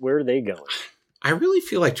 Where are they going? I really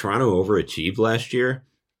feel like Toronto overachieved last year.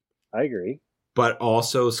 I agree. But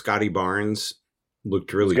also Scotty Barnes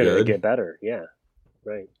looked really good. good. Get better, yeah.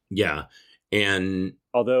 Right. Yeah, and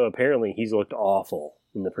although apparently he's looked awful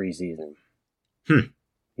in the preseason.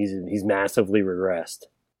 He's massively regressed.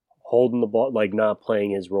 Holding the ball, like not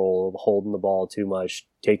playing his role, holding the ball too much,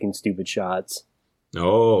 taking stupid shots.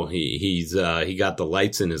 Oh, he got the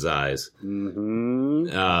lights in his eyes.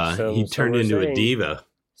 Mm-hmm. He turned into a diva.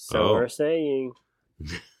 So we're saying.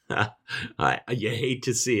 You hate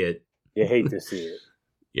to see it. You hate to see it.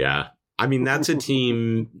 Yeah. I mean, that's a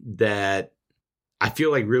team that I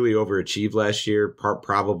feel like really overachieved last year,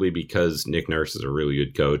 probably because Nick Nurse is a really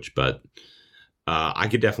good coach, but I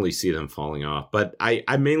could definitely see them falling off. But I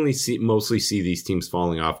mostly see these teams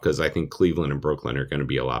falling off because I think Cleveland and Brooklyn are going to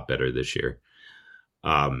be a lot better this year.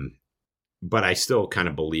 But I still kind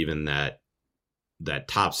of believe in that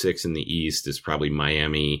top 6 in the East is probably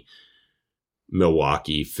Miami,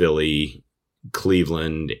 Milwaukee, Philly,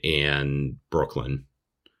 Cleveland, and Brooklyn.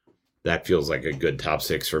 That feels like a good top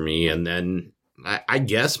 6 for me. And then I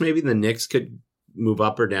guess maybe the Knicks could move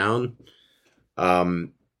up or down.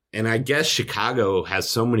 And I guess Chicago has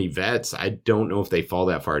so many vets. I don't know if they fall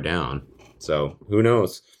that far down. So who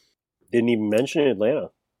knows? Didn't even mention Atlanta.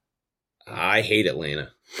 I hate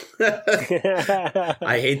Atlanta.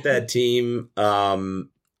 I hate that team.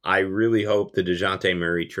 I really hope the DeJounte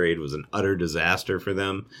Murray trade was an utter disaster for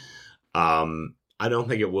them. I don't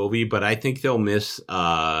think it will be, but I think they'll miss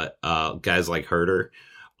guys like Herter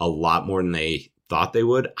a lot more than they thought they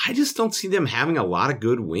would. I just don't see them having a lot of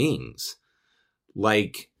good wings.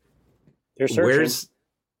 Like, where's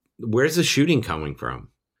the shooting coming from?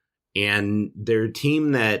 And they're a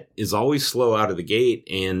team that is always slow out of the gate.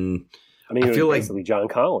 And I feel like John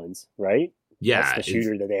Collins, right? Yeah, that's the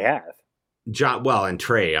shooter that they have. And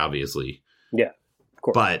Trey, obviously. Yeah, of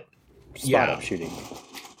course. But spot-up shooting.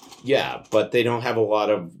 Yeah, but they don't have a lot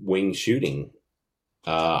of wing shooting.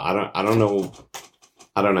 I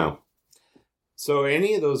don't know. So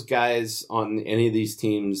any of those guys on any of these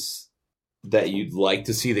teams that you'd like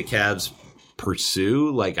to see the Cavs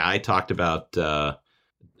pursue? Like I talked about,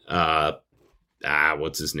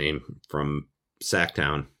 what's his name from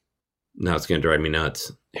Sacktown? Now it's going to drive me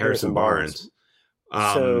nuts. Harrison Barnes.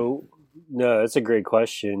 No, that's a great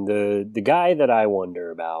question. The guy that I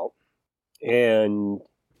wonder about, and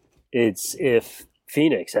it's if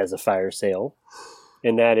Phoenix has a fire sale,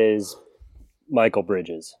 and that is Michael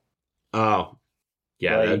Bridges. Oh,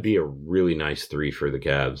 yeah, that'd be a really nice 3 for the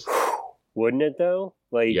Cavs. Wouldn't it, though?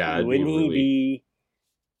 Wouldn't he be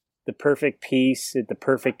the perfect piece at the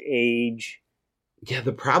perfect age? Yeah,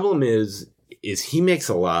 the problem is he makes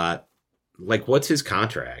a lot. Like, what's his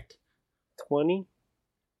contract? 20?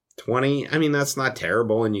 20? I mean, that's not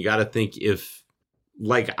terrible, and you got to think if...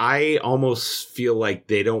 Like, I almost feel like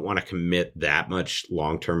they don't want to commit that much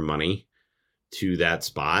long-term money to that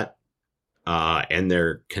spot. And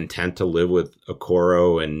they're content to live with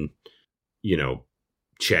Okoro and,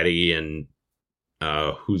 Chetty and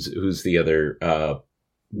who's the other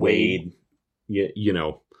Wade,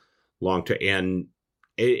 long term. And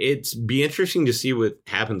it's be interesting to see what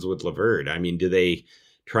happens with LeVert. I mean, do they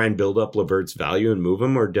try and build up LeVert's value and move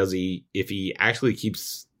him, or does he, if he actually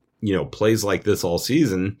keeps, plays like this all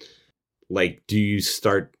season, like, do you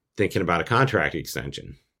start thinking about a contract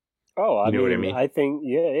extension? Oh, I mean, what I mean? I think,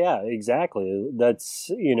 yeah, exactly.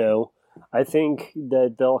 That's, I think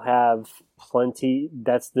that they'll have plenty.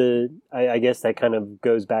 That's I guess that kind of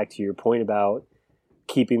goes back to your point about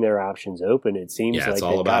keeping their options open. It seems like it's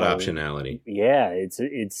all about optionality. Yeah,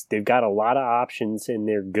 it's they've got a lot of options, and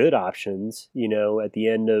they're good options, at the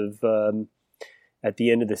end of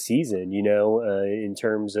the season, in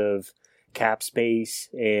terms of cap space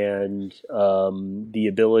and the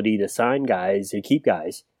ability to sign guys, to keep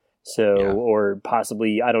guys. So, or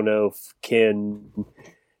possibly, I don't know if can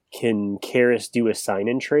Karras do a sign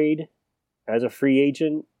and trade as a free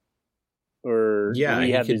agent, or he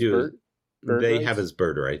could do. They have his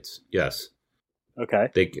bird rights. Yes. Okay.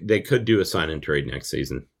 They could do a sign and trade next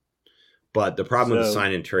season, But the problem with the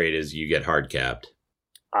sign and trade is you get hard capped.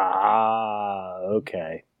 Ah,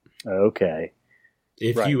 okay.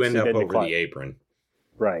 If you end up over the apron.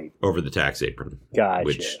 Right. Over the tax apron. Gotcha.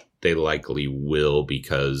 Which they likely will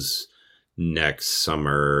because next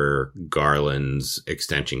summer Garland's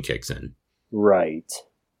extension kicks in. Right.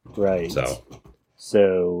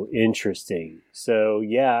 So interesting. So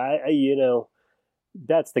yeah,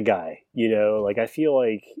 that's the guy. Like I feel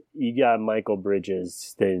like you got Michael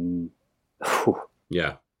Bridges, then.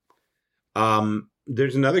 Yeah.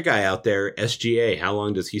 There's another guy out there, SGA. How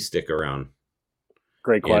long does he stick around?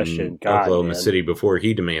 Great question. In Oklahoma City before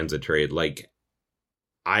he demands a trade. Like,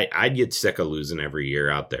 I'd get sick of losing every year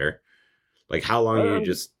out there. Like, how long are you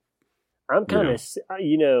just? I'm kind of,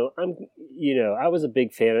 I was a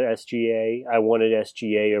big fan of SGA. I wanted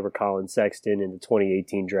SGA over Colin Sexton in the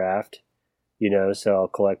 2018 draft. So I'll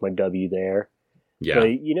collect my W there. Yeah.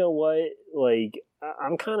 But you know what? Like,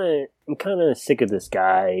 I'm kind of sick of this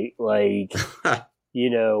guy. Like,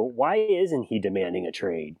 why isn't he demanding a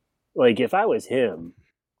trade? Like, if I was him,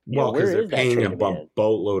 well, because they're paying him a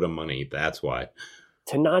boatload of money. That's why.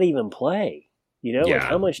 To not even play. Like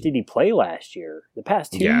how much did he play last year? The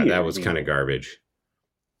past 2 years. Yeah, that was kind of garbage.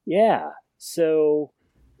 Yeah. So,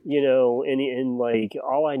 and like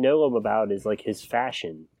all I know him about is like his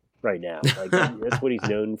fashion right now. Like that's what he's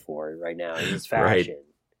known for right now. His fashion.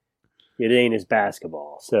 Right. It ain't his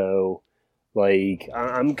basketball. So, like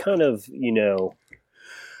I'm kind of,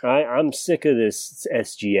 I'm sick of this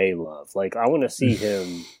SGA love. Like I want to see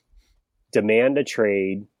him demand a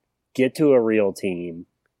trade, get to a real team,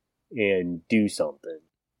 and do something.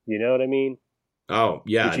 You know what I mean? Oh,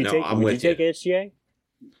 yeah. I'm with you. Would you take SGA?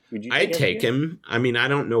 I'd take him. I mean, I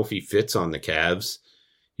don't know if he fits on the Cavs.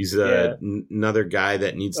 He's another guy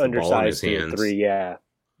that needs the ball in his hands. 3, yeah.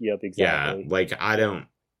 Yep, exactly. Yeah, like I don't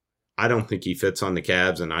think he fits on the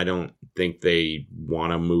Cavs, and I don't think they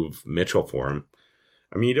want to move Mitchell for him.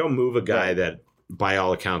 I mean, you don't move a guy that, by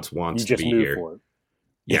all accounts, wants to be here. For him.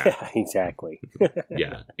 Yeah, exactly.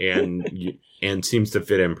 Yeah, and seems to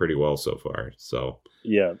fit in pretty well so far. So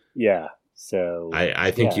yeah. So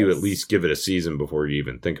I think you at least give it a season before you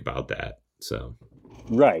even think about that. So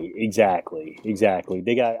right, exactly.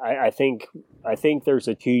 They got. I think there's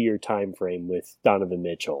a 2-year time frame with Donovan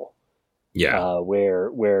Mitchell. Yeah,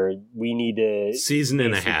 where we need to season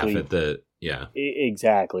and a half at the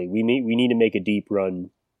exactly. We need to make a deep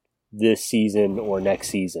run this season or next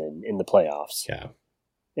season in the playoffs. Yeah.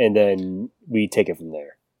 And then we take it from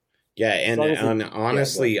there. Yeah, and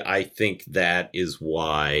honestly, I think that is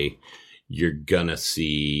why you're going to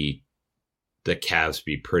see the Cavs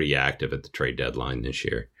be pretty active at the trade deadline this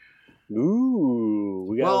year. Ooh.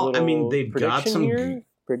 We got they've got some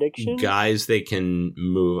prediction guys they can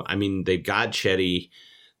move. I mean, they've got Chetty.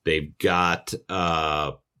 They've got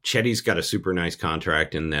Chetty's got a super nice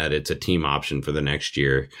contract in that it's a team option for the next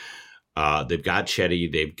year. They've got Chetty.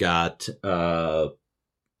 They've got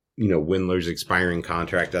Windler's expiring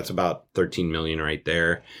contract. That's about $13 million right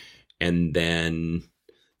there. And then,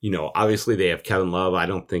 obviously they have Kevin Love. I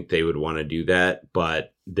don't think they would want to do that,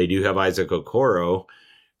 but they do have Isaac Okoro.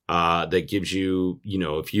 That gives you,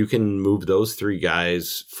 if you can move those 3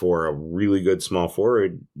 guys for a really good small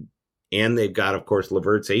forward, and they've got, of course,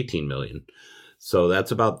 LeVert's $18 million. So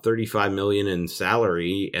that's about $35 million in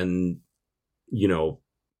salary and,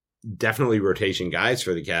 definitely rotation guys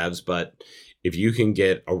for the Cavs, but if you can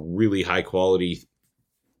get a really high quality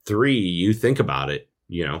 3, you think about it,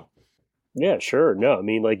 Yeah, sure. No, I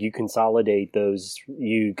mean, like you consolidate those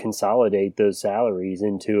salaries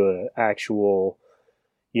into an actual,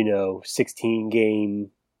 16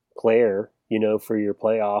 game player, for your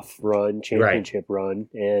playoff run, championship run,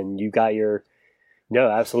 and you got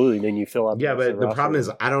absolutely. Then you fill up. Yeah, but the problem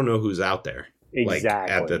is I don't know who's out there. Exactly.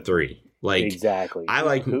 Like, at the 3. Like exactly. I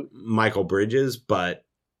like Michael Bridges, but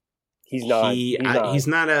he's not. He's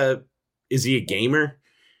not a. Is he a gamer?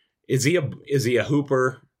 Is he a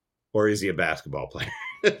hooper, or is he a basketball player?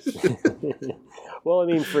 Well, I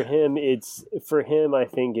mean, for him, I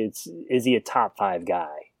think is he a top 5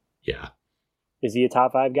 guy? Yeah. Is he a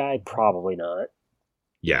top 5 guy? Probably not.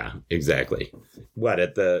 Yeah, exactly. What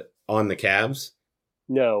on the Cavs?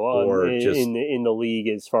 No, in the league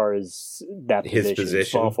as far as that position,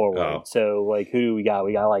 small forward. Oh. So like, who do we got?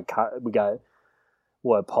 We got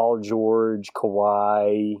what? Paul George,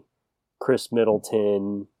 Kawhi, Chris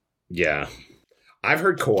Middleton. Yeah, I've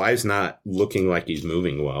heard Kawhi's not looking like he's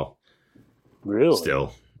moving well. Really?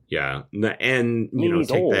 Still, yeah, and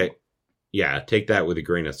take old. That. Yeah, take that with a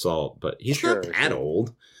grain of salt. But he's not that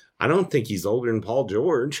old. I don't think he's older than Paul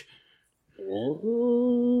George.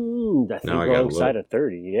 I think Now I wrong gotta side of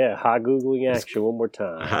 30. Yeah, hot Googling action one more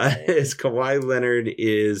time. His Kawhi Leonard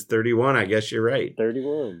is 31. I guess you're right.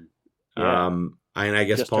 31. Yeah. And I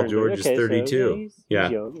guess Just Paul turned George is 32. So, he's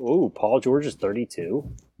young. Ooh, Paul George is 32.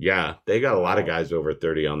 Yeah, they got a lot of guys over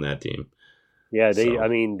 30 on that team. Yeah, So. I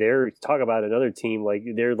mean, they're talk about another team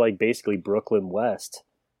they're like basically Brooklyn West.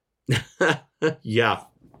 Yeah.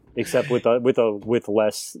 Except with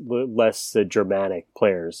less dramatic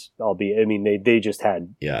players, albeit I mean they just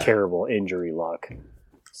had terrible injury luck.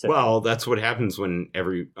 So, well, that's what happens when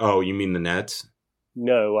you mean the Nets?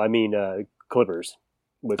 No, I mean Clippers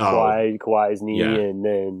with Kawhi's knee and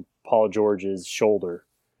then Paul George's shoulder.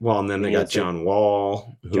 Well, and then they got John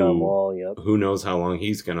Wall, who knows how long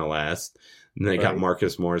he's going to last. And they got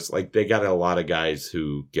Marcus Morris. Like, they got a lot of guys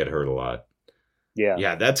who get hurt a lot. Yeah.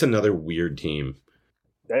 Yeah, that's another weird team.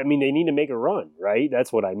 I mean, they need to make a run, right?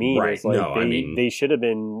 That's what I mean. Right. It's like they should have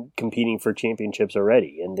been competing for championships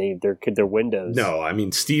already, and their windows. No, I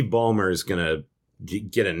mean, Steve Ballmer is going to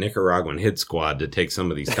get a Nicaraguan hit squad to take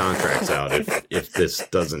some of these contracts out if this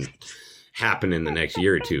doesn't happen in the next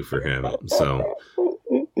year or two for him. So,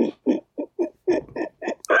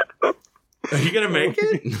 are you going to make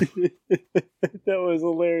it? That was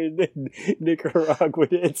hilarious. Nicaraguan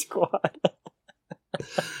hit squad.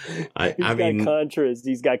 He's got Contras.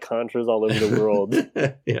 He's got Contras all over the world.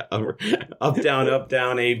 Yeah, up,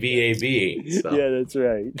 down, A, B. So. Yeah, that's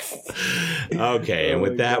right. Okay, and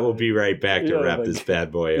with that, we'll be right back to wrap this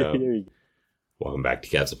bad boy up. Welcome back to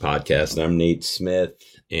Cavs the Podcast. I'm Nate Smith,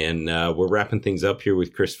 and we're wrapping things up here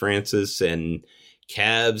with Chris Francis, and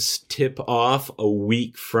Cavs tip off a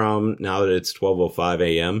week from, now that it's 12:05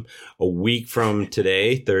 a.m., a week from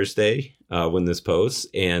today, Thursday, when this posts,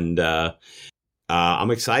 and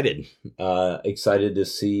I'm excited. Excited to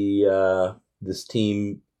see this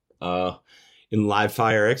team in live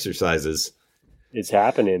fire exercises. It's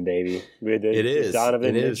happening, baby. It is. The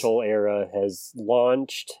Donovan Mitchell era has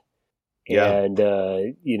launched. Yeah. And,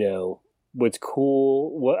 what's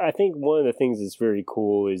cool, I think one of the things that's very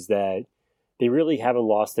cool is that they really haven't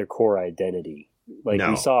lost their core identity. Like,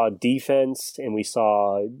 we saw defense, and we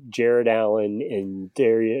saw Jared Allen and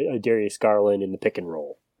Darius Garland in the pick and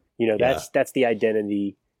roll. That's the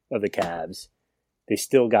identity of the Cavs. They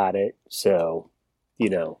still got it. So,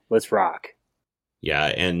 let's rock. Yeah.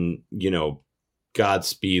 And,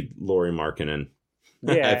 Godspeed, Lauri Markkanen.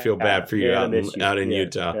 Yeah. I feel bad for you out in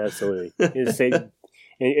Utah. Absolutely.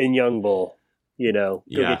 In Young Bull, go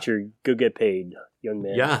get paid, young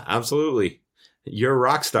man. Yeah, absolutely. You're a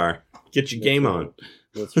rock star. Get your game on.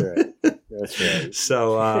 That's right. That's right.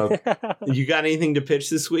 So, you got anything to pitch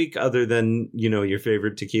this week other than, your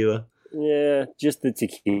favorite tequila? Yeah, just the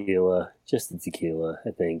tequila.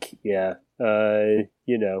 I think. Yeah.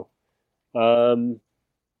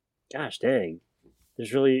 Gosh dang.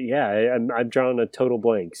 There's really, I'm drawing a total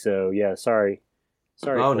blank. So, yeah, sorry. Oh,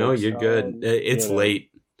 folks. No, you're good. It's late.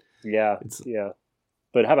 Yeah. Yeah.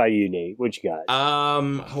 But how about you, Nate? What you got?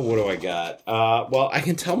 What do I got? Well, I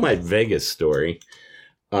can tell my Vegas story.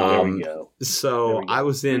 There we go. So I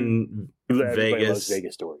was in Everybody loves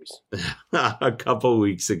Vegas stories. A couple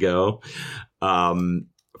weeks ago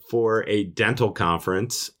for a dental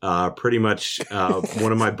conference. Pretty much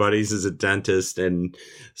one of my buddies is a dentist, and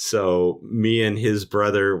so me and his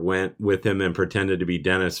brother went with him and pretended to be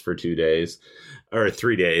dentists for 2 days or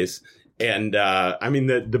 3 days. And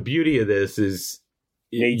the beauty of this is,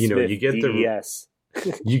 Nate Smith, you get DDS.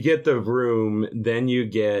 You get the room, then you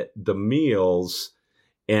get the meals,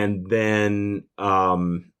 and then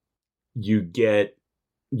you get,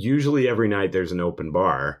 usually every night there's an open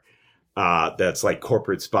bar that's like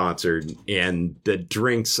corporate sponsored, and the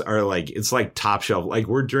drinks are like, it's like top shelf. Like,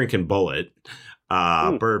 we're drinking Bullet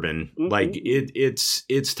bourbon. Mm-hmm. Like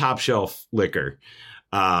it's top shelf liquor.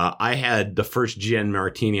 I had the first gin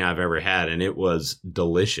martini I've ever had, and it was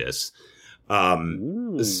delicious.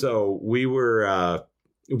 So we were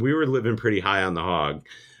living pretty high on the hog.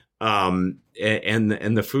 And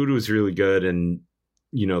the food was really good. And,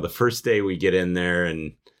 the first day we get in there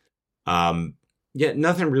and,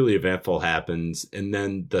 nothing really eventful happens. And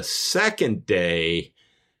then the second day,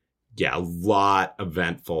 a lot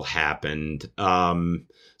eventful happened.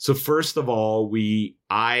 So first of all,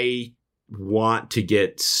 I want to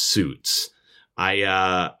get suits.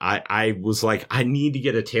 I was like, I need to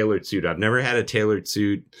get a tailored suit. I've never had a tailored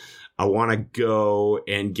suit. I want to go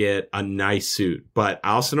and get a nice suit, but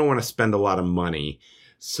I also don't want to spend a lot of money.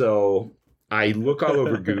 So I look all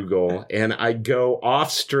over Google and I go off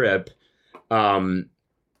strip, to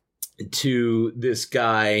this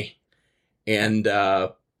guy, and,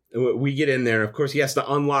 we get in there, and of course he has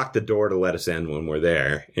to unlock the door to let us in when we're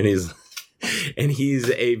there. And And he's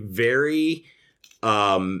a very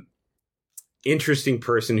interesting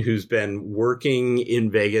person who's been working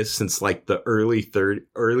in Vegas since like the early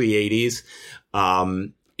 80s.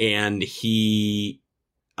 And he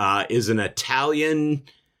is an Italian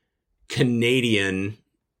Canadian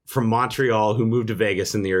from Montreal who moved to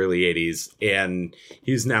Vegas in the early 80s, and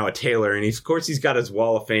he's now a tailor. And of course he's got his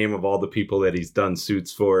wall of fame of all the people that he's done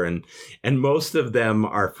suits for, and most of them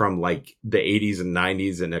are from like the 80s and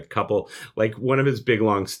 90s. And a couple, like one of his big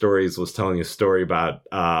long stories was telling a story about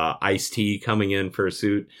Ice-T coming in for a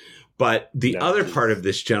suit. But the other part of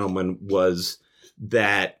this gentleman was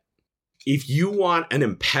that if you want an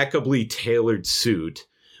impeccably tailored suit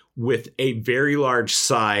with a very large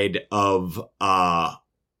side of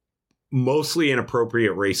mostly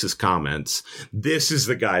inappropriate racist comments, this is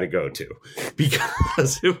the guy to go to.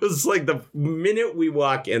 Because it was like the minute we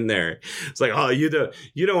walk in there, it's like, oh, you don't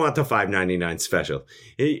want the $5.99 special.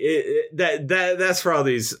 That's for all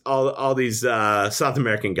these South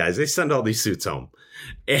American guys. They send all these suits home.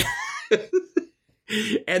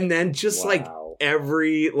 And then just like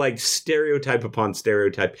every like stereotype upon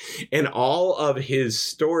stereotype, and all of his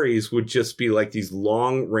stories would just be like these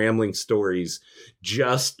long rambling stories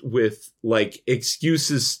just with like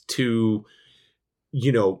excuses to,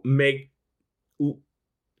 you know, make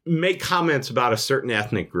comments about a certain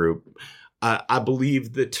ethnic group. I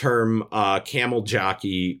believe the term camel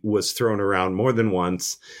jockey was thrown around more than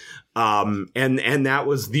once. And that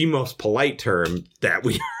was the most polite term that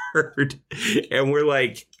we heard. And we're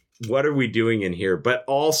like, what are we doing in here? But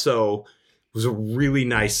also it was a really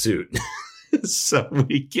nice suit. So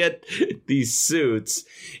we get these suits.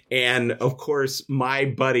 And of course, my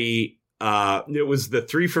buddy, it was the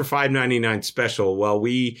 3 for $5.99 special. Well,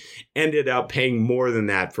 we ended up paying more than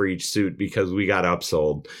that for each suit because we got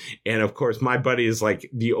upsold. And of course, my buddy is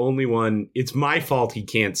like the only one. It's my fault he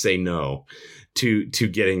can't say no to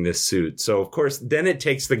getting this suit. So of course, then it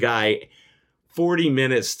takes the guy 40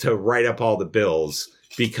 minutes to write up all the bills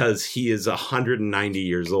because he is 190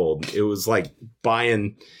 years old. It was like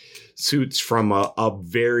buying suits from a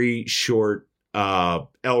very short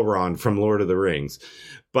Elrond from Lord of the Rings.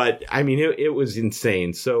 But I mean, it was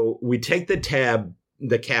insane. So we take the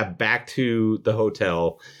cab back to the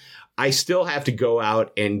hotel. I still have to go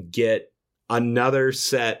out and get another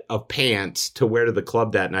set of pants to wear to the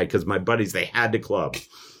club that night because my buddies, they had to club.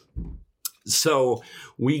 So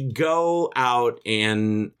we go out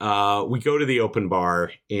and we go to the open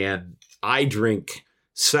bar, and I drink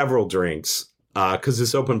several drinks because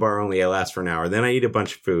this open bar only lasts for an hour. Then I eat a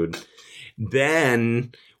bunch of food.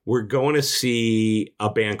 Then we're going to see a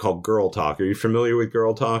band called Girl Talk. Are you familiar with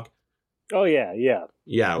Girl Talk? Oh, yeah. Yeah.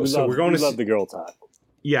 We love the Girl Talk.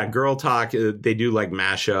 Yeah, Girl Talk. They do like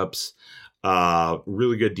mashups.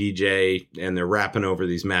 Really good DJ, and they're rapping over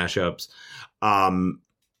these mashups.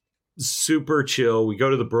 Super chill. We go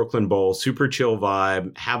to the Brooklyn Bowl, super chill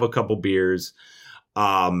vibe, have a couple beers,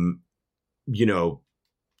 you know,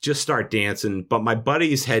 just start dancing. But my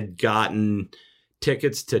buddies had gotten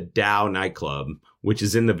tickets to Dow nightclub, which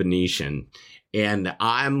is in the Venetian. And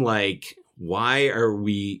I'm like, why are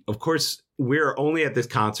we, of course, we're only at this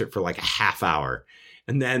concert for like a half hour.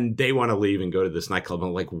 And then they want to leave and go to this nightclub.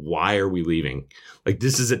 I'm like, why are we leaving? Like,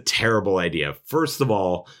 this is a terrible idea. First of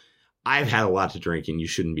all, I've had a lot to drink and you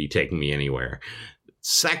shouldn't be taking me anywhere.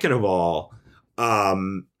 Second of all,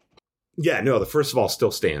 the first of all still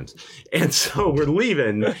stands. And so we're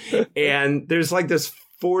leaving and there's like this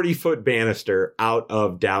 40-foot banister out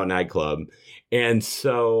of Dow nightclub. And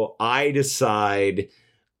so I decide,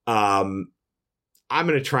 I'm going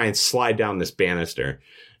to try and slide down this banister.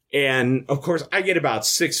 And of course I get about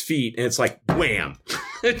 6 feet and it's like, wham,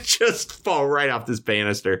 just fall right off this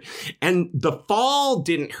banister. And the fall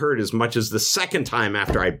didn't hurt as much as the second time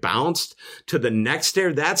after I bounced to the next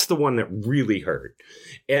stair. That's the one that really hurt.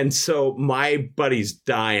 And so my buddy's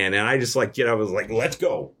dying and I just like, I was like, let's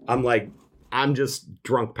go. I'm just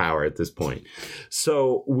drunk power at this point.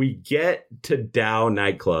 So we get to Dow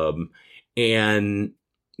nightclub and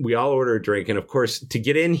we all order a drink. And of course, to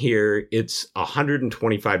get in here, it's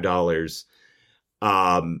 $125.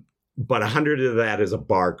 But 100 of that is a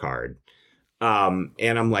bar card. And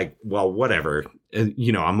I'm like, well, whatever.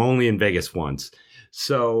 I'm only in Vegas once.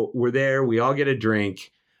 So we're there. We all get a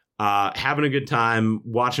drink, having a good time,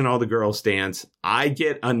 watching all the girls dance. I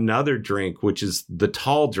get another drink, which is the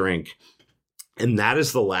tall drink. And that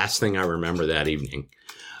is the last thing I remember that evening.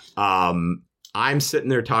 I'm sitting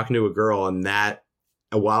there talking to a girl, and that,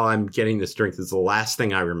 while I'm getting this drink, is the last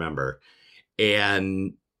thing I remember.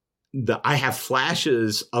 And I have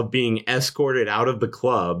flashes of being escorted out of the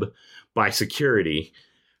club by security.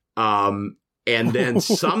 And then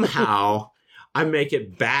somehow I make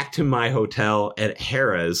it back to my hotel at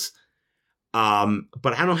Harrah's,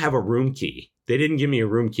 but I don't have a room key. They didn't give me a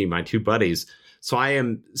room key, my two buddies. So I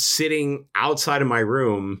am sitting outside of my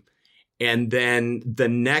room, and then the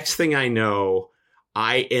next thing I know,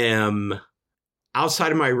 I am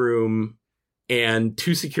outside of my room, and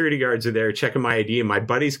two security guards are there checking my ID, and my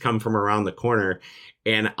buddies come from around the corner,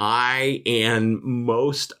 and I and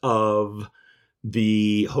most of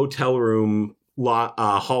the hotel room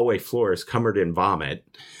hallway floor is covered in vomit.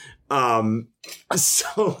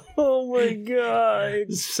 So oh my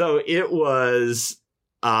God. So it was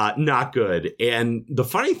not good. And the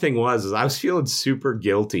funny thing was I was feeling super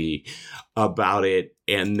guilty about it.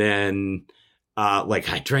 And then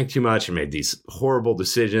I drank too much and made these horrible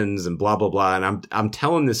decisions and blah, blah, blah. And I'm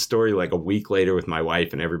telling this story like a week later with my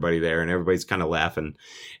wife and everybody there, and everybody's kind of laughing.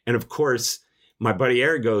 And of course, my buddy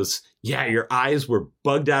Eric goes, yeah, your eyes were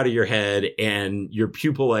bugged out of your head and your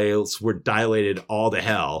pupils were dilated all to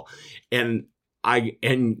hell. And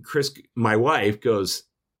Chris, my wife, goes,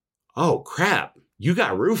 oh crap, you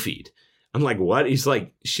got roofied. I'm like, what? He's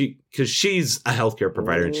like, because she's a healthcare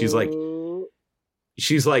provider, and she's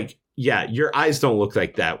like, yeah, your eyes don't look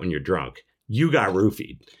like that when you're drunk. You got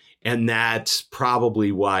roofied. And that's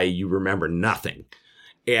probably why you remember nothing.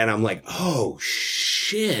 And I'm like, oh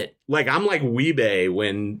shit. Like, I'm like Weebay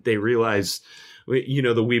when they realize, you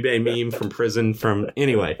know, the Weebay meme from prison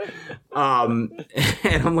anyway. And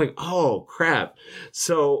I'm like, oh crap.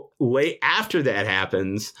 So late after that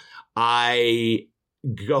happens, I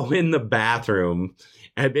go in the bathroom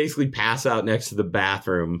and I basically pass out next to the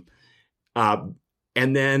bathroom.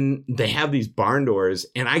 And then they have these barn doors,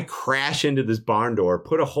 and I crash into this barn door,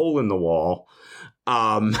 put a hole in the wall.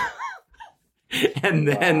 And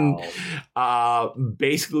then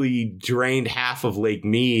basically drained half of Lake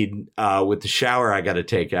Mead with the shower I got to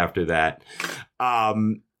take after that.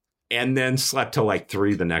 And then slept till like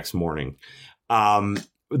 3 the next morning.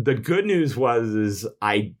 The good news was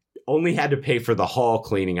I only had to pay for the hall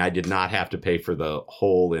cleaning. I did not have to pay for the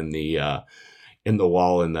hole in the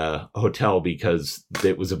wall in the hotel because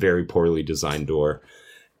it was a very poorly designed door.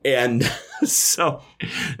 And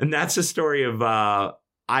that's the story of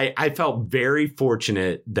I felt very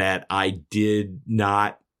fortunate that I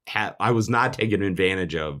was not taken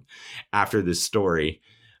advantage of after this story.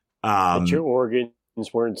 That your organs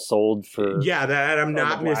weren't sold for. Yeah, that I'm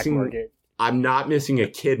not missing. Market. I'm not missing a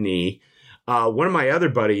kidney. One of my other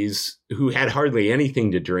buddies who had hardly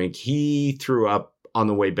anything to drink, he threw up on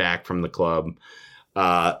the way back from the club.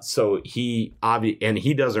 So he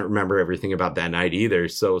doesn't remember everything about that night either.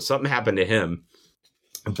 So something happened to him.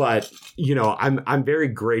 But, you know, I'm very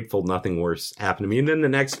grateful nothing worse happened to me. And then the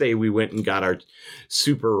next day we went and got our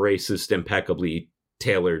super racist, impeccably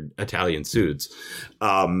tailored Italian suits.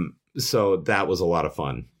 So that was a lot of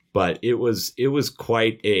fun. But it was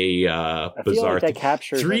quite a bizarre like that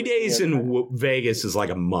captures 3 days in Vegas is like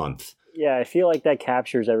a month. Yeah, I feel like that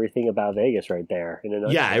captures everything about Vegas right there.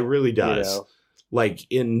 Yeah, it really does. You know? Like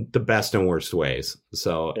in the best and worst ways.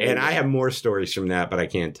 So, and I have more stories from that, but I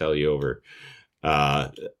can't tell you over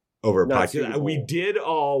a podcast. We did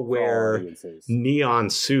all wear neon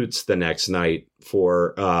suits the next night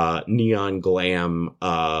for neon glam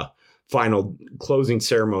final closing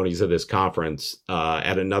ceremonies of this conference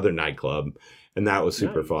at another nightclub, and that was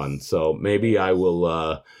super fun. So maybe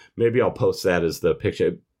I'll post that as the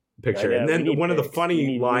picture. And then one of the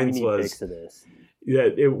funny lines was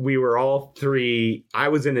we were all three. I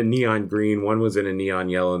was in a neon green, one was in a neon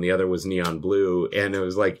yellow, and the other was neon blue. And it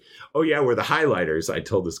was like, oh yeah, we're the highlighters. I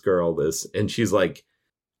told this girl this, and she's like,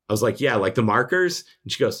 I was like, yeah, like the markers.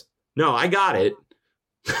 And she goes, no, I got it.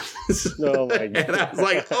 Oh my God. And I was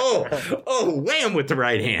like, oh, wham with the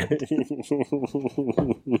right hand.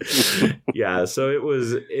 Yeah, so it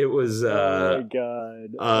was oh my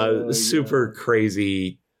God. super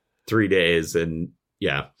crazy 3 days, and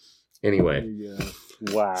yeah. Anyway.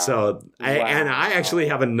 Wow. So I actually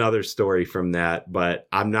have another story from that, but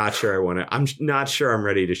I'm not sure I'm not sure I'm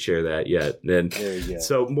ready to share that yet. And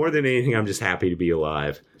so more than anything, I'm just happy to be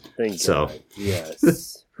alive. Thank God.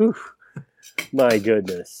 Yes. My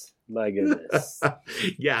goodness.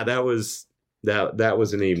 Yeah, that was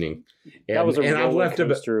an evening. And, that was a roller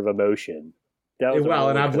coaster of emotion.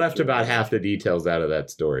 And I've left about half the details out of that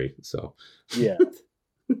story. So yeah.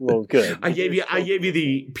 Well, good. I gave you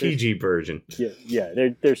the PG version. Yeah.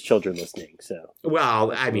 There's children listening, so.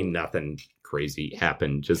 Well, I mean, nothing crazy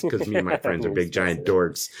happened just because me and my friends are big giant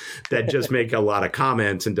dorks that just make a lot of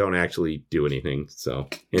comments and don't actually do anything. So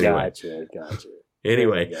anyway. Gotcha.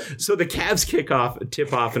 Anyway, so the Cavs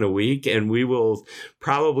tip off in a week, and we will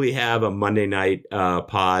probably have a Monday night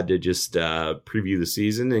pod to just preview the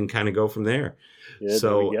season and kind of go from there. Yeah,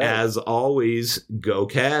 so as always, go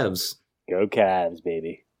Cavs. Go Cavs,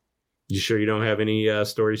 baby. You sure you don't have any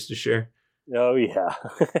stories to share? Oh yeah,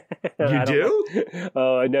 you do?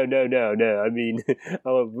 Oh no! I mean,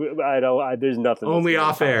 I don't. There's nothing. Only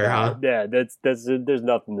off air, huh? Yeah, there's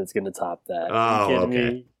nothing that's going to top that. Oh,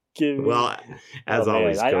 okay. Well, as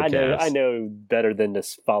always, I know better than to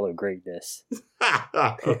follow greatness.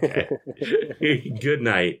 Okay. Good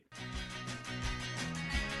night.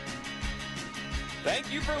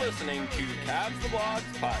 Thank you for listening to Cavs the Blogs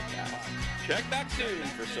podcast. Check back soon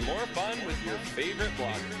for some more fun with your favorite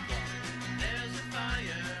bloggers. There's a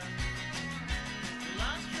fire